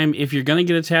same time, if you're going to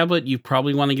get a tablet, you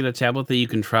probably want to get a tablet that you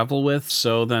can travel with.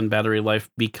 So then battery life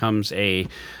becomes a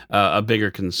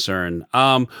bigger concern.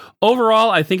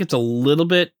 Overall, I think it's a little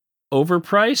bit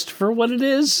overpriced for what it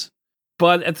is.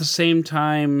 but at the same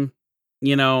time,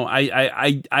 you know,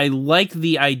 I like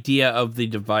the idea of the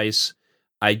device.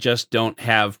 I just don't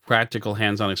have practical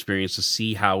hands-on experience to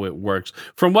see how it works.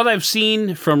 From what I've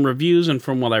seen from reviews and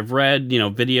from what I've read, you know,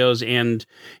 videos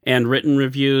and written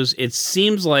reviews, it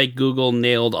seems like Google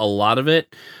nailed a lot of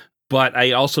it. But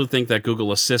I also think that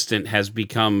Google Assistant has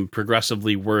become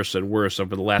progressively worse and worse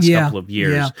over the last couple of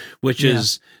years, which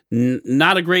is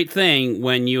not a great thing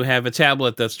when you have a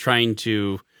tablet that's trying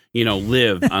to, you know,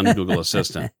 live on Google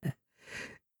Assistant.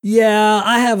 Yeah,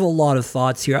 I have a lot of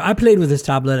thoughts here. I played with this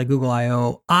tablet at Google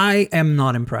I/O. I am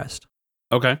not impressed.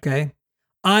 Okay.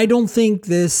 I don't think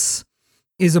this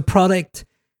is a product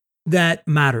that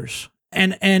matters.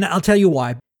 And I'll tell you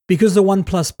why. Because the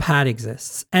OnePlus Pad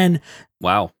exists. And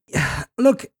wow.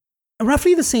 Look,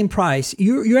 roughly the same price.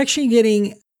 You're actually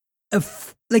getting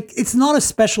it's not a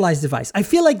specialized device. I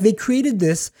feel like they created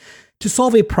this to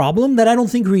solve a problem that I don't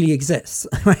think really exists,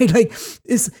 right? Like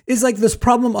it's like this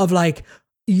problem of like,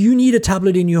 you need a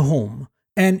tablet in your home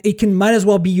and it might as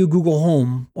well be your Google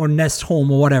Home or Nest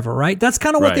Home or whatever, right? That's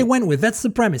kind of what they went with. That's the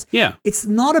premise. Yeah. It's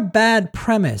not a bad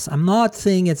premise. I'm not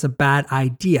saying it's a bad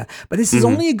idea, but this is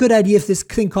only a good idea if this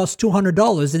thing costs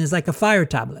 $200 and is like a Fire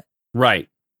tablet. Right.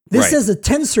 This has a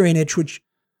Tensor in it, which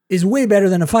is way better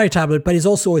than a Fire tablet, but is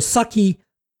also a sucky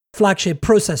flagship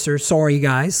processor. Sorry,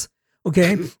 guys.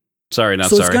 Okay. Sorry, not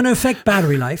so sorry. It's going to affect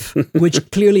battery life, which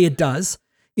clearly it does.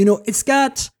 You know, it's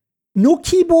got no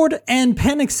keyboard and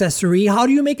pen accessory. How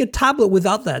do you make a tablet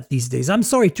without that these days? I'm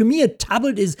sorry. To me, a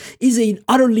tablet is an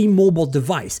utterly mobile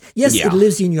device. Yes, it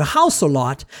lives in your house a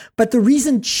lot, but the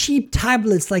reason cheap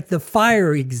tablets like the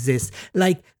Fire exist,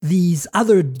 like these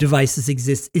other devices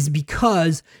exist, is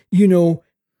because, you know,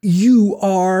 you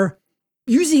are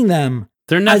using them.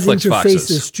 They're Netflix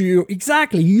boxes. To your,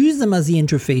 exactly. You use them as the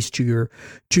interface to your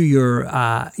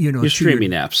your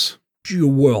streaming apps. To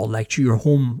your world, like to your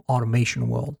home automation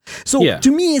world. So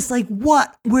to me, it's like,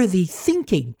 what were they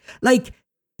thinking? Like,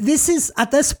 this is at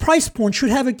this price point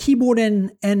should have a keyboard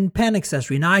and pen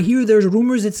accessory. Now I hear there's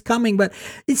rumors it's coming, but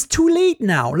it's too late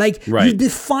now. Like you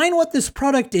define what this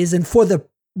product is, and for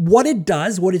what it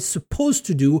does, what it's supposed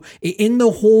to do in the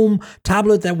home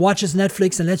tablet that watches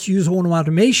Netflix and lets you use home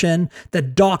automation,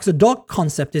 that docks, the dock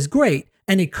concept is great.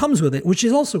 And it comes with it, which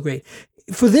is also great.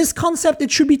 For this concept,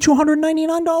 it should be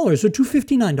 $299 or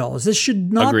 $259. This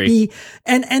should not be.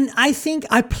 And I think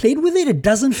I played with it. It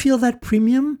doesn't feel that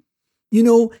premium. You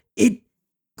know,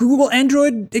 Google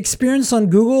Android experience on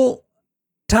Google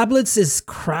tablets is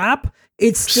crap.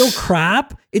 It's still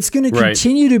crap. It's going to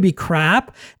continue to be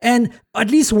crap. And at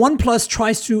least OnePlus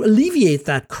tries to alleviate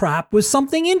that crap with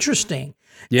something interesting.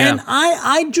 Yeah. And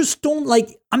I just don't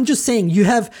like, I'm just saying, you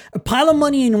have a pile of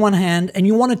money in one hand and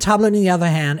you want a tablet in the other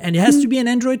hand, and it has to be an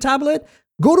Android tablet.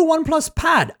 Go to OnePlus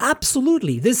Pad.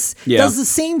 Absolutely. This does the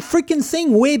same freaking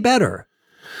thing way better.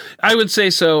 I would say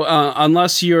so,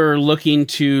 unless you're looking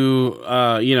to,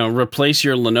 replace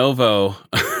your Lenovo,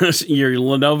 your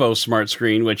Lenovo smart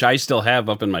screen, which I still have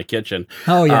up in my kitchen.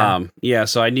 Oh yeah,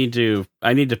 so I need to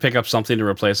pick up something to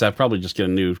replace that. Probably just get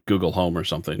a new Google Home or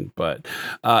something. But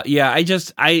I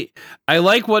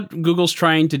like what Google's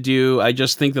trying to do. I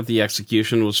just think that the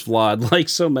execution was flawed, like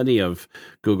so many of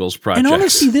Google's projects. And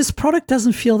honestly, this product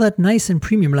doesn't feel that nice and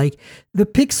premium. Like the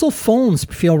Pixel phones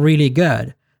feel really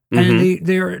good. And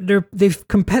they've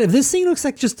competitive. This thing looks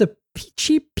like just a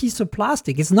cheap piece of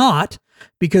plastic. It's not,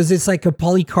 because it's like a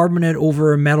polycarbonate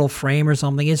over a metal frame or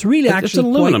something. It's really it's an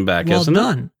aluminum back, well isn't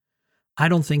done. It? I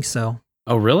don't think so.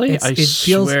 Oh, really? I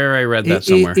swear I read that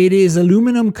somewhere. It is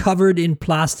aluminum covered in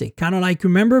plastic. Kind of like,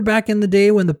 remember back in the day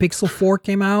when the Pixel 4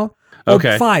 came out?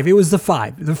 Okay. 5. It was the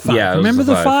 5. The 5. Yeah, remember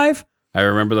the 5? I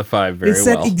remember the 5 very well. It's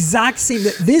that exact same.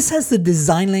 This has the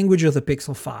design language of the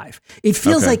Pixel 5. It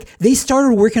feels like they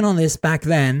started working on this back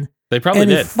then. They probably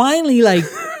did. And it finally, like,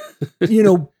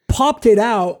 popped it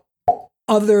out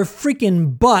of their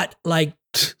freaking butt, like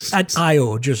at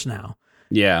I/O just now.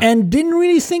 Yeah. And didn't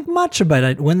really think much about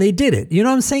it when they did it. You know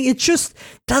what I'm saying? It just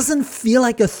doesn't feel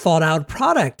like a thought out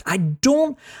product. I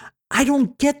don't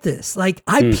get this. Like,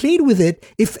 I played with it.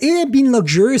 If it had been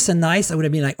luxurious and nice, I would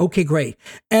have been like, okay, great.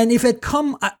 And if it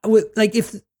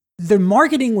if the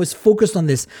marketing was focused on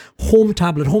this home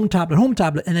tablet,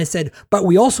 and I said, but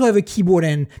we also have a keyboard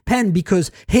and pen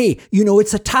because, hey,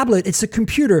 it's a tablet, it's a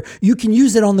computer, you can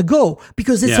use it on the go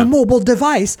because it's a mobile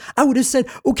device, I would have said,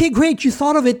 okay, great, you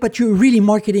thought of it, but you're really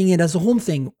marketing it as a home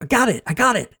thing. I got it. I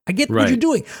get what you're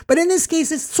doing. But in this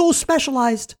case, it's so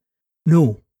specialized.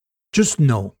 No, just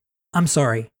no. I'm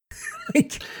sorry.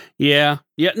 Yeah.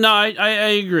 No, I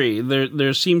agree.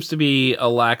 There seems to be a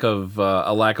lack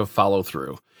of follow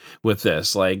through with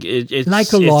this. Like it's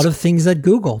like a lot of things at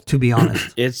Google, to be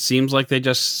honest. It seems like they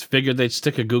just figured they'd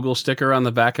stick a Google sticker on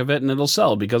the back of it and it'll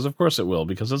sell, because of course it will,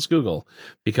 because it's Google,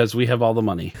 because we have all the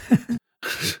money.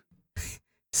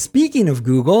 Speaking of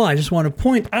Google, I just want to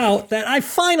point out that I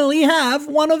finally have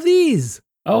one of these.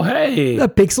 Oh, hey. The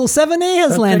Pixel 7a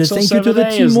has landed. Thank you to the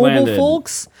T-Mobile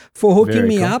folks for hooking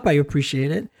me up. I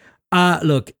appreciate it.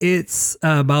 Look, it's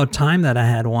about time that I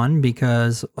had one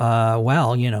because,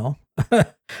 well, you know,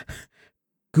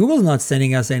 Google's not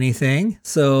sending us anything.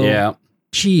 So, yeah.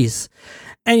 Geez.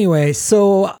 Anyway,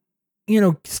 so, you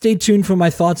know, stay tuned for my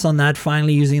thoughts on that,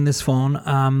 finally using this phone.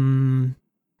 And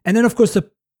then, of course,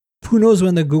 who knows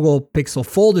when the Google Pixel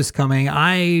Fold is coming?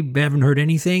 I haven't heard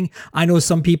anything. I know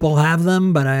some people have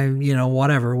them, but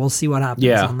whatever. We'll see what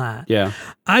happens on that. Yeah.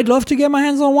 I'd love to get my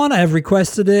hands on one. I have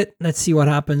requested it. Let's see what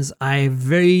happens. I have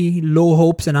very low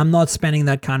hopes, and I'm not spending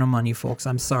that kind of money, folks.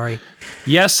 I'm sorry.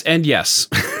 Yes and yes.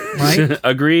 Right?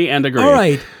 Agree and agree. All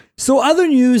right. So other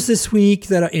news this week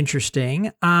that are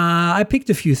interesting. I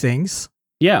picked a few things.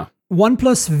 Yeah.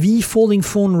 OnePlus V folding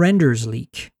phone renders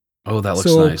leak. Oh, that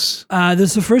looks nice.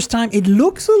 This is the first time. It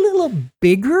looks a little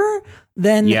bigger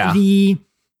than the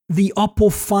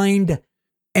Oppo Find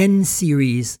N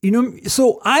series. You know,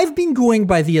 so I've been going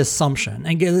by the assumption,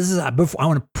 and this is before I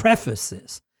want to preface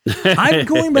this. I'm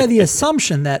going by the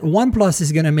assumption that OnePlus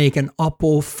is going to make an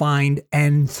Oppo Find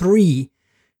N3.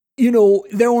 You know,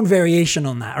 their own variation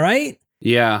on that, right?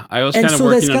 Yeah, I was kind of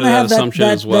working under that assumption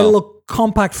as well. That little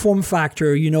compact form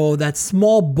factor, you know, that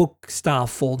small book style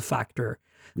fold factor.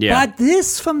 Yeah. But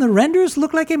this, from the renders,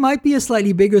 look like it might be a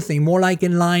slightly bigger thing, more like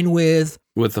in line with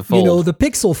the Fold, you know, the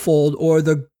Pixel Fold or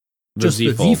the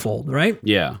Z Fold, right?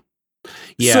 Yeah,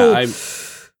 yeah. So,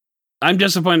 I'm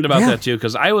disappointed about that too,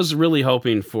 because I was really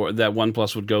hoping for that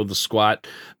OnePlus would go the squat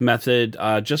method,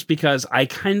 just because I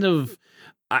kind of.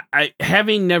 I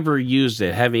having never used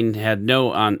it, having had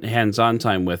no hands-on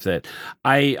time with it,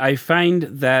 I find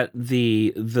that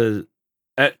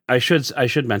I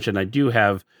should mention I do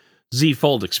have Z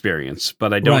Fold experience,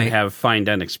 but I don't have Find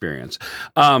N experience.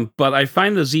 But I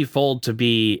find the Z Fold to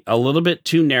be a little bit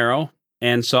too narrow,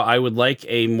 and so I would like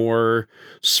a more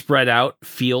spread out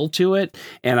feel to it.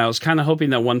 And I was kind of hoping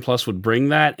that OnePlus would bring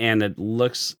that, and it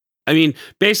looks. I mean,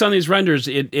 based on these renders,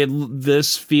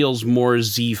 this feels more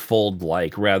Z Fold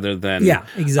like rather than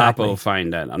Oppo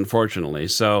Find N, unfortunately.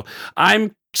 So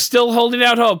I'm still holding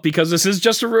out hope because this is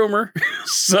just a rumor.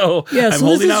 So I'm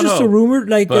holding out hope. This is just a rumor,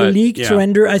 like a leaked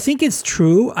render. I think it's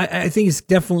true. I think it's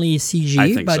definitely CG.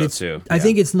 I think but so it's too. Yeah. I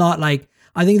think it's not like.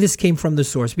 I think this came from the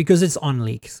source because it's on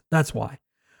leaks. That's why.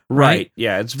 Right.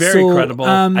 Yeah, it's very credible.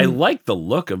 I like the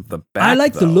look of the back. I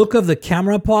like the look of the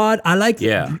camera pod. I like.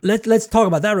 Yeah. Let's talk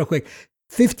about that real quick.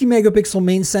 50 megapixel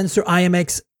main sensor,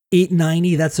 IMX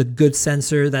 890. That's a good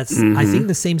sensor. That's I think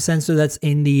the same sensor that's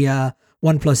in the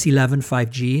OnePlus 11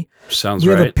 5G. Sounds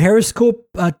right. We have a periscope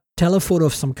telephoto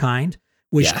of some kind,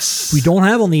 which we don't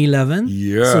have on the 11.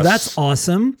 Yes. So that's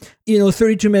awesome. You know,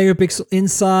 32 megapixel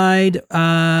inside,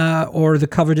 or the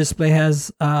cover display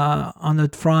has on the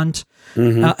front.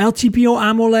 LTPO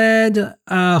AMOLED,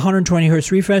 120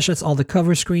 hertz refresh. That's all the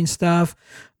cover screen stuff.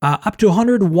 Up to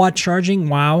 100 watt charging.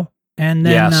 Wow. And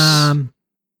then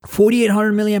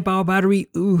 4,800 milliamp hour battery.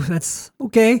 Ooh, that's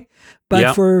okay.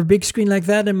 But for a big screen like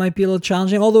that, it might be a little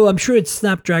challenging. Although I'm sure it's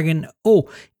Snapdragon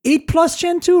 8 Plus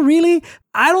Gen 2, really?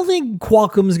 I don't think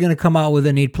Qualcomm's going to come out with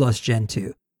an 8 Plus Gen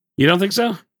 2. You don't think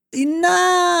so?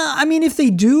 Nah. I mean, if they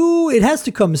do, it has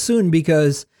to come soon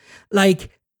because, like,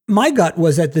 my gut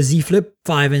was that the Z Flip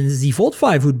 5 and Z Fold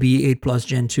 5 would be 8 Plus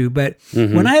Gen 2. But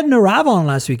when I had Narav on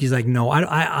last week, he's like, no,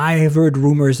 I have heard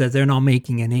rumors that they're not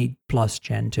making an 8 Plus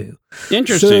Gen 2.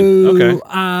 Interesting. So,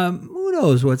 okay. Who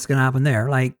knows what's going to happen there?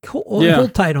 Like,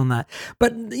 hold tight on that.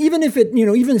 But even if even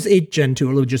if it's 8 Gen 2,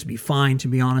 it'll just be fine, to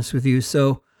be honest with you.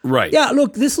 So, yeah,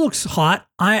 look, this looks hot.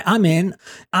 I'm in.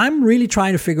 I'm really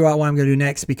trying to figure out what I'm going to do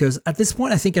next because at this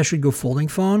point, I think I should go folding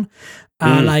phone.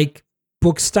 Like,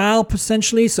 book style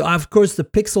potentially. So of course the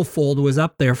Pixel Fold was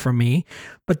up there for me,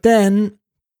 but then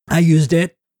I used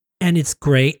it and it's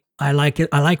great. I like it.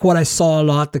 I like what I saw a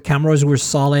lot. The cameras were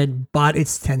solid, but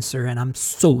it's Tensor and I'm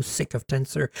so sick of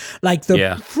Tensor. Like the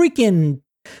freaking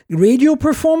radio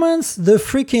performance, the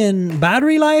freaking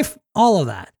battery life, all of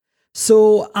that.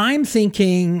 So I'm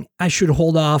thinking I should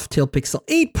hold off till Pixel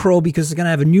 8 Pro because it's going to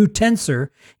have a new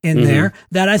Tensor in there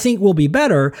that I think will be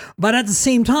better. But at the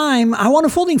same time, I want a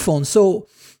folding phone. So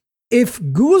if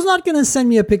Google's not going to send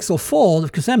me a Pixel Fold,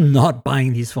 because I'm not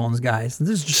buying these phones, guys, this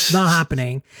is just not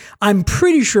happening. I'm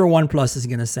pretty sure OnePlus is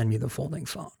going to send me the folding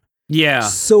phone. Yeah.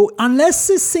 So unless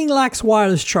this thing lacks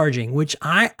wireless charging, which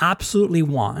I absolutely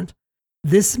want,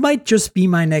 this might just be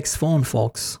my next phone,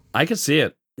 folks. I could see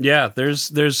it. Yeah,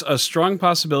 there's a strong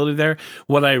possibility there.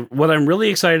 What I'm really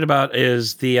excited about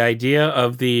is the idea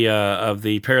of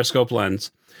the periscope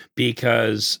lens,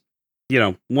 because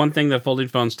one thing that folding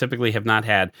phones typically have not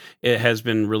had, it has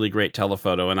been really great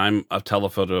telephoto, and I'm a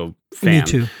telephoto fan. Me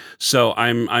too. So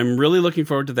I'm really looking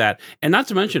forward to that. And not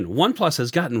to mention, OnePlus has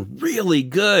gotten really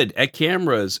good at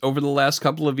cameras over the last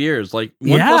couple of years. Like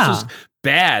OnePlus was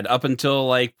bad up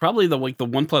until probably the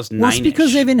OnePlus 9. Well, it's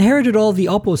because they've inherited all the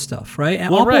Oppo stuff, right?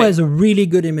 And Oppo has a really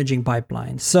good imaging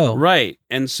pipeline. So right.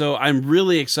 And so I'm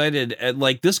really excited.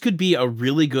 This could be a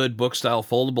really good book style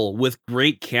foldable with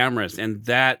great cameras, and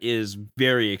that is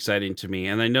very exciting to me.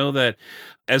 And I know that,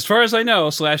 as far as I know,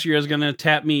 Slashgear is going to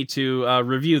tap me to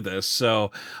review this.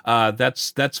 So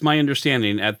that's my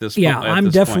understanding at this point. Yeah, I'm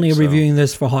definitely reviewing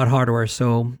this for Hot Hardware.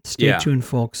 So stay tuned,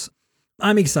 folks.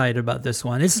 I'm excited about this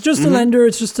one. It's just a lender.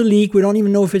 It's just a leak. We don't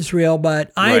even know if it's real,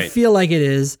 but I feel like it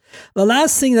is. The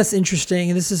last thing that's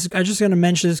interesting, and I'm just going to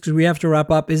mention this because we have to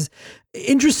wrap up, is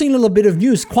interesting little bit of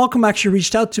news. Qualcomm actually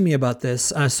reached out to me about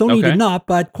this. Sony did not,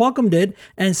 but Qualcomm did,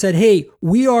 and said, hey,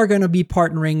 we are going to be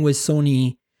partnering with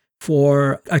Sony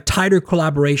for a tighter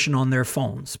collaboration on their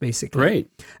phones, basically. Great.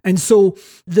 And so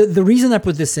the reason I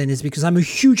put this in is because I'm a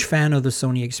huge fan of the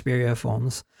Sony Xperia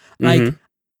phones.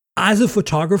 As a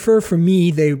photographer, for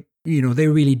me, they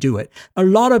really do it. A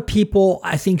lot of people,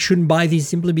 I think, shouldn't buy these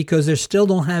simply because they still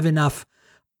don't have enough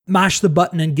mash the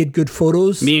button and get good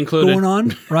photos me included going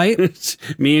on, right?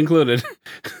 Me included.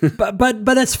 but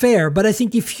that's fair. But I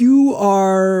think if you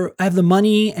have the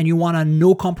money and you want a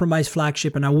no compromise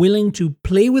flagship and are willing to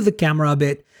play with the camera a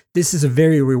bit, this is a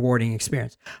very rewarding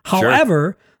experience.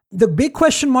 However, the big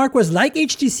question mark was, like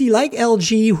HTC, like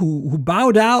LG, who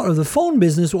bowed out of the phone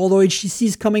business, although HTC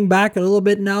is coming back a little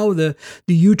bit now, the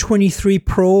U23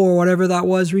 Pro or whatever that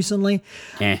was recently.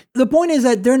 The point is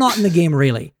that they're not in the game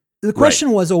really. The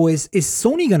question was always, is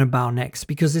Sony going to bow next?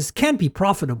 Because this can't be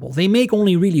profitable. They make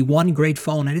only really one great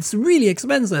phone, and it's really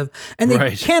expensive. And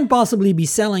they can't possibly be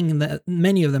selling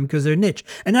many of them because they're niche.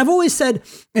 And I've always said,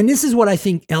 and this is what I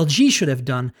think LG should have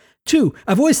done too,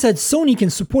 I've always said Sony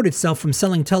can support itself from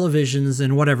selling televisions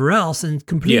and whatever else and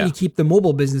completely keep the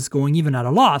mobile business going even at a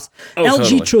loss.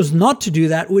 LG chose not to do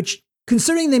that, which,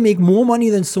 considering they make more money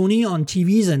than Sony on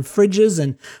TVs and fridges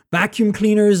and vacuum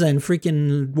cleaners and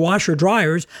freaking washer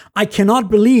dryers, I cannot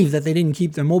believe that they didn't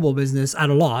keep their mobile business at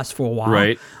a loss for a while.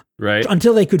 Right.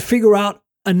 Until they could figure out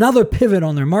another pivot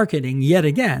on their marketing yet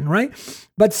again, right?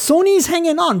 But Sony's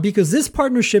hanging on because this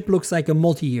partnership looks like a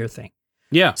multi-year thing.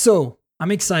 Yeah. So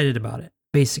I'm excited about it,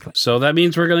 basically. So that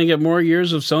means we're going to get more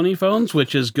years of Sony phones,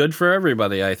 which is good for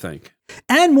everybody, I think.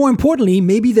 And more importantly,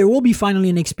 maybe there will be finally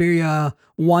an Xperia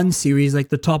 1 series, like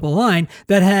the top of the line,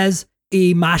 that has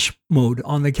a mash mode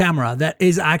on the camera that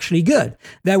is actually good.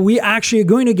 That we actually are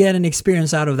going to get an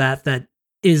experience out of that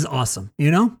is awesome,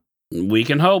 We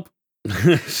can hope.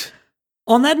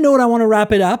 On that note, I want to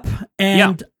wrap it up,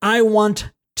 and I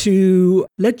want to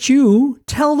let you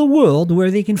tell the world where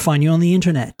they can find you on the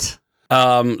internet.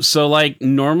 So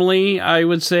normally I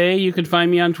would say you can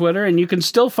find me on Twitter, and you can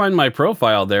still find my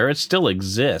profile there. It still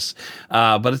exists.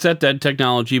 But it's at Dead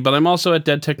Technology, but I'm also at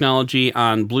Dead Technology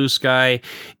on Blue Sky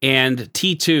and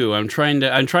T2.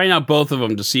 I'm trying out both of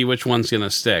them to see which one's going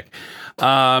to stick.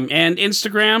 And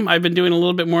Instagram, I've been doing a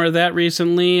little bit more of that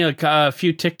recently, a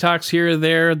few TikToks here or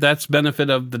there. That's benefit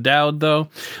of the Doud, though.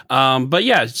 But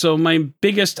yeah, so my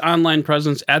biggest online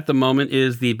presence at the moment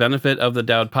is the Benefit of the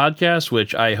Doud podcast,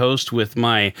 which I host with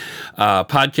my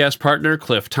podcast partner,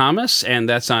 Cliff Thomas, and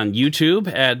that's on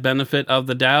YouTube at Benefit of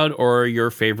the Doud, or your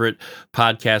favorite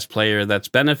podcast player. That's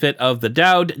Benefit of the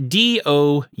Doud,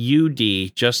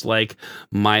 DOUD, just like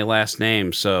my last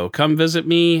name. So come visit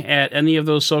me at any of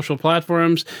those social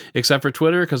platforms, except for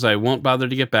Twitter, because I won't bother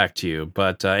to get back to you.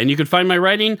 But and you can find my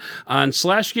writing on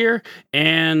Slashgear,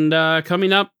 and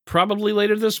coming up probably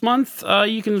later this month,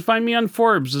 you can find me on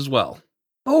Forbes as well.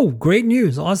 Oh, great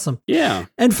news. Awesome. Yeah.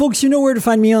 And folks, you know where to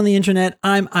find me on the internet.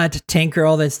 I'm at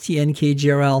Tankgirl. That's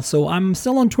TNKGRL. So I'm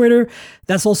still on Twitter.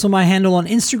 That's also my handle on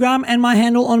Instagram and my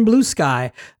handle on Blue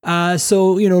Sky.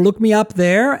 So, look me up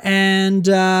there. And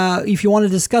if you want to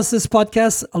discuss this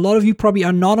podcast, a lot of you probably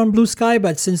are not on Blue Sky,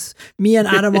 but since me and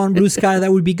Adam are on Blue Sky,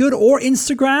 that would be good. Or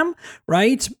Instagram,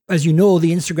 right? As you know,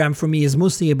 the Instagram for me is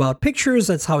mostly about pictures.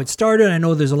 That's how it started. I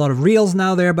know there's a lot of reels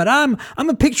now there, but I'm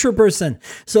a picture person.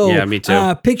 So yeah, me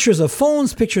too. have pictures of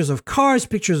phones, pictures of cars,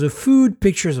 pictures of food,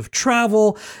 pictures of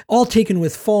travel, all taken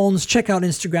with phones. Check out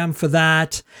Instagram for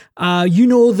that.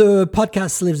 The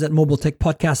podcast lives at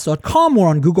mobiletechpodcast.com or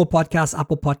on Google Podcasts,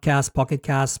 Apple Podcasts, Pocket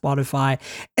Casts, Spotify,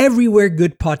 everywhere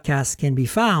good podcasts can be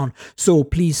found. So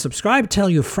please subscribe, tell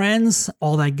your friends,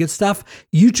 all that good stuff.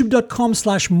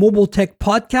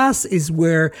 YouTube.com/mobiletechpodcast is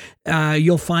where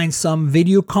you'll find some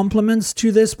video complements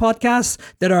to this podcast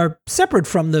that are separate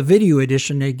from the video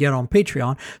edition they get on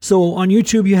Patreon. So on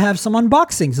YouTube, you have some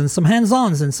unboxings and some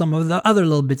hands-ons and some of the other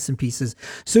little bits and pieces.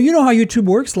 So you know how YouTube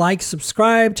works. Like,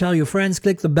 subscribe, tell your friends,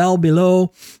 click the bell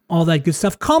below, all that good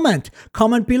stuff. Comment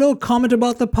below, comment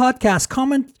about the podcast,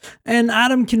 comment, and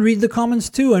Adam can read the comments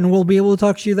too, and we'll be able to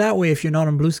talk to you that way if you're not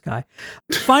on Blue Sky.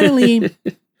 Finally,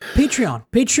 Patreon.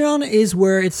 Patreon is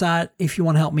where it's at if you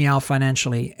want to help me out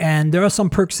financially. And there are some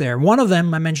perks there. One of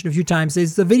them I mentioned a few times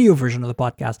is the video version of the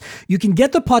podcast. You can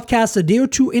get the podcast a day or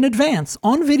two in advance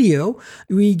on video.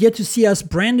 We get to see us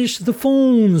brandish the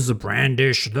phones.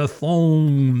 Brandish the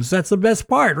phones. That's the best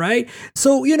part, right?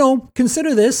 So,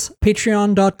 consider this.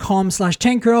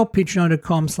 Patreon.com/tankgirl,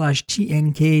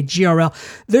 patreon.com/TNKGRL.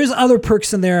 There's other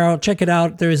perks in there. I'll check it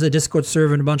out. There is a Discord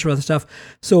server and a bunch of other stuff.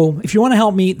 So if you want to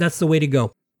help me, that's the way to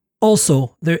go.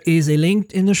 Also, there is a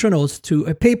link in the show notes to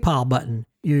a PayPal button.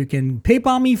 You can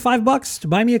PayPal me $5 to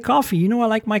buy me a coffee. You know I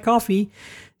like my coffee.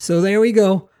 So there we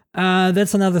go.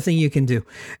 That's another thing you can do.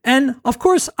 And of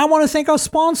course, I want to thank our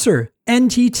sponsor,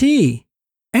 NTT.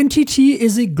 NTT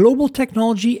is a global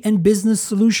technology and business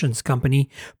solutions company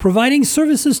providing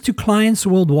services to clients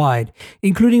worldwide,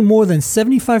 including more than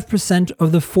 75%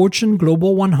 of the Fortune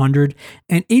Global 100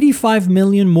 and 85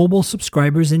 million mobile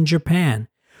subscribers in Japan.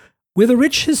 With a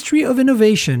rich history of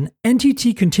innovation,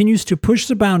 NTT continues to push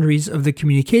the boundaries of the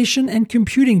communication and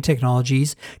computing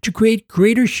technologies to create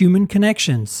greater human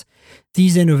connections.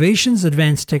 These innovations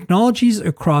advance technologies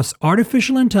across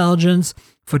artificial intelligence,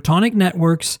 photonic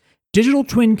networks, digital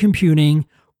twin computing,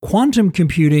 quantum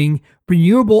computing,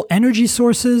 renewable energy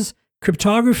sources,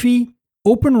 cryptography,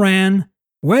 Open RAN,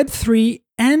 Web3,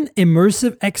 and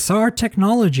immersive XR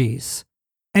technologies.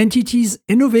 NTT's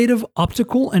innovative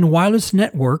optical and wireless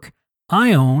network,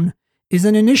 IOWN, is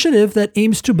an initiative that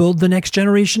aims to build the next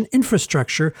generation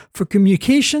infrastructure for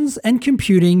communications and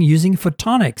computing using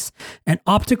photonics and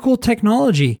optical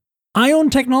technology. IOWN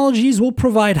technologies will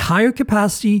provide higher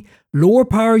capacity, lower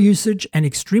power usage, and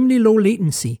extremely low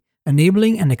latency,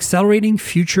 enabling and accelerating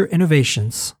future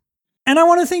innovations. And I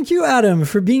want to thank you, Adam,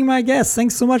 for being my guest.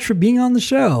 Thanks so much for being on the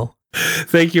show.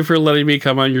 Thank you for letting me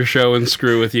come on your show and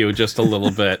screw with you just a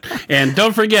little bit. And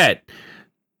don't forget,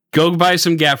 go buy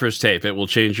some gaffer's tape. It will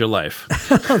change your life.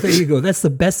 Oh, there you go. That's the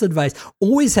best advice.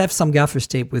 Always have some gaffer's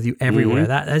tape with you everywhere.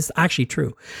 Mm-hmm. That's actually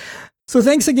true. So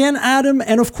thanks again, Adam.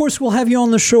 And of course, we'll have you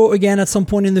on the show again at some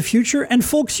point in the future. And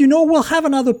folks, we'll have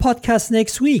another podcast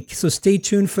next week. So stay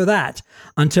tuned for that.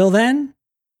 Until then,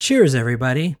 cheers,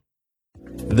 everybody.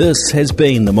 This has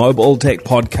been the Mobile Tech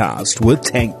Podcast with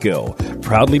Tank Girl,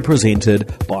 proudly presented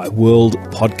by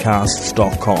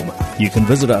worldpodcasts.com. You can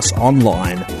visit us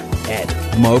online at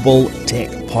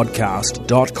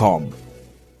mobiletechpodcast.com.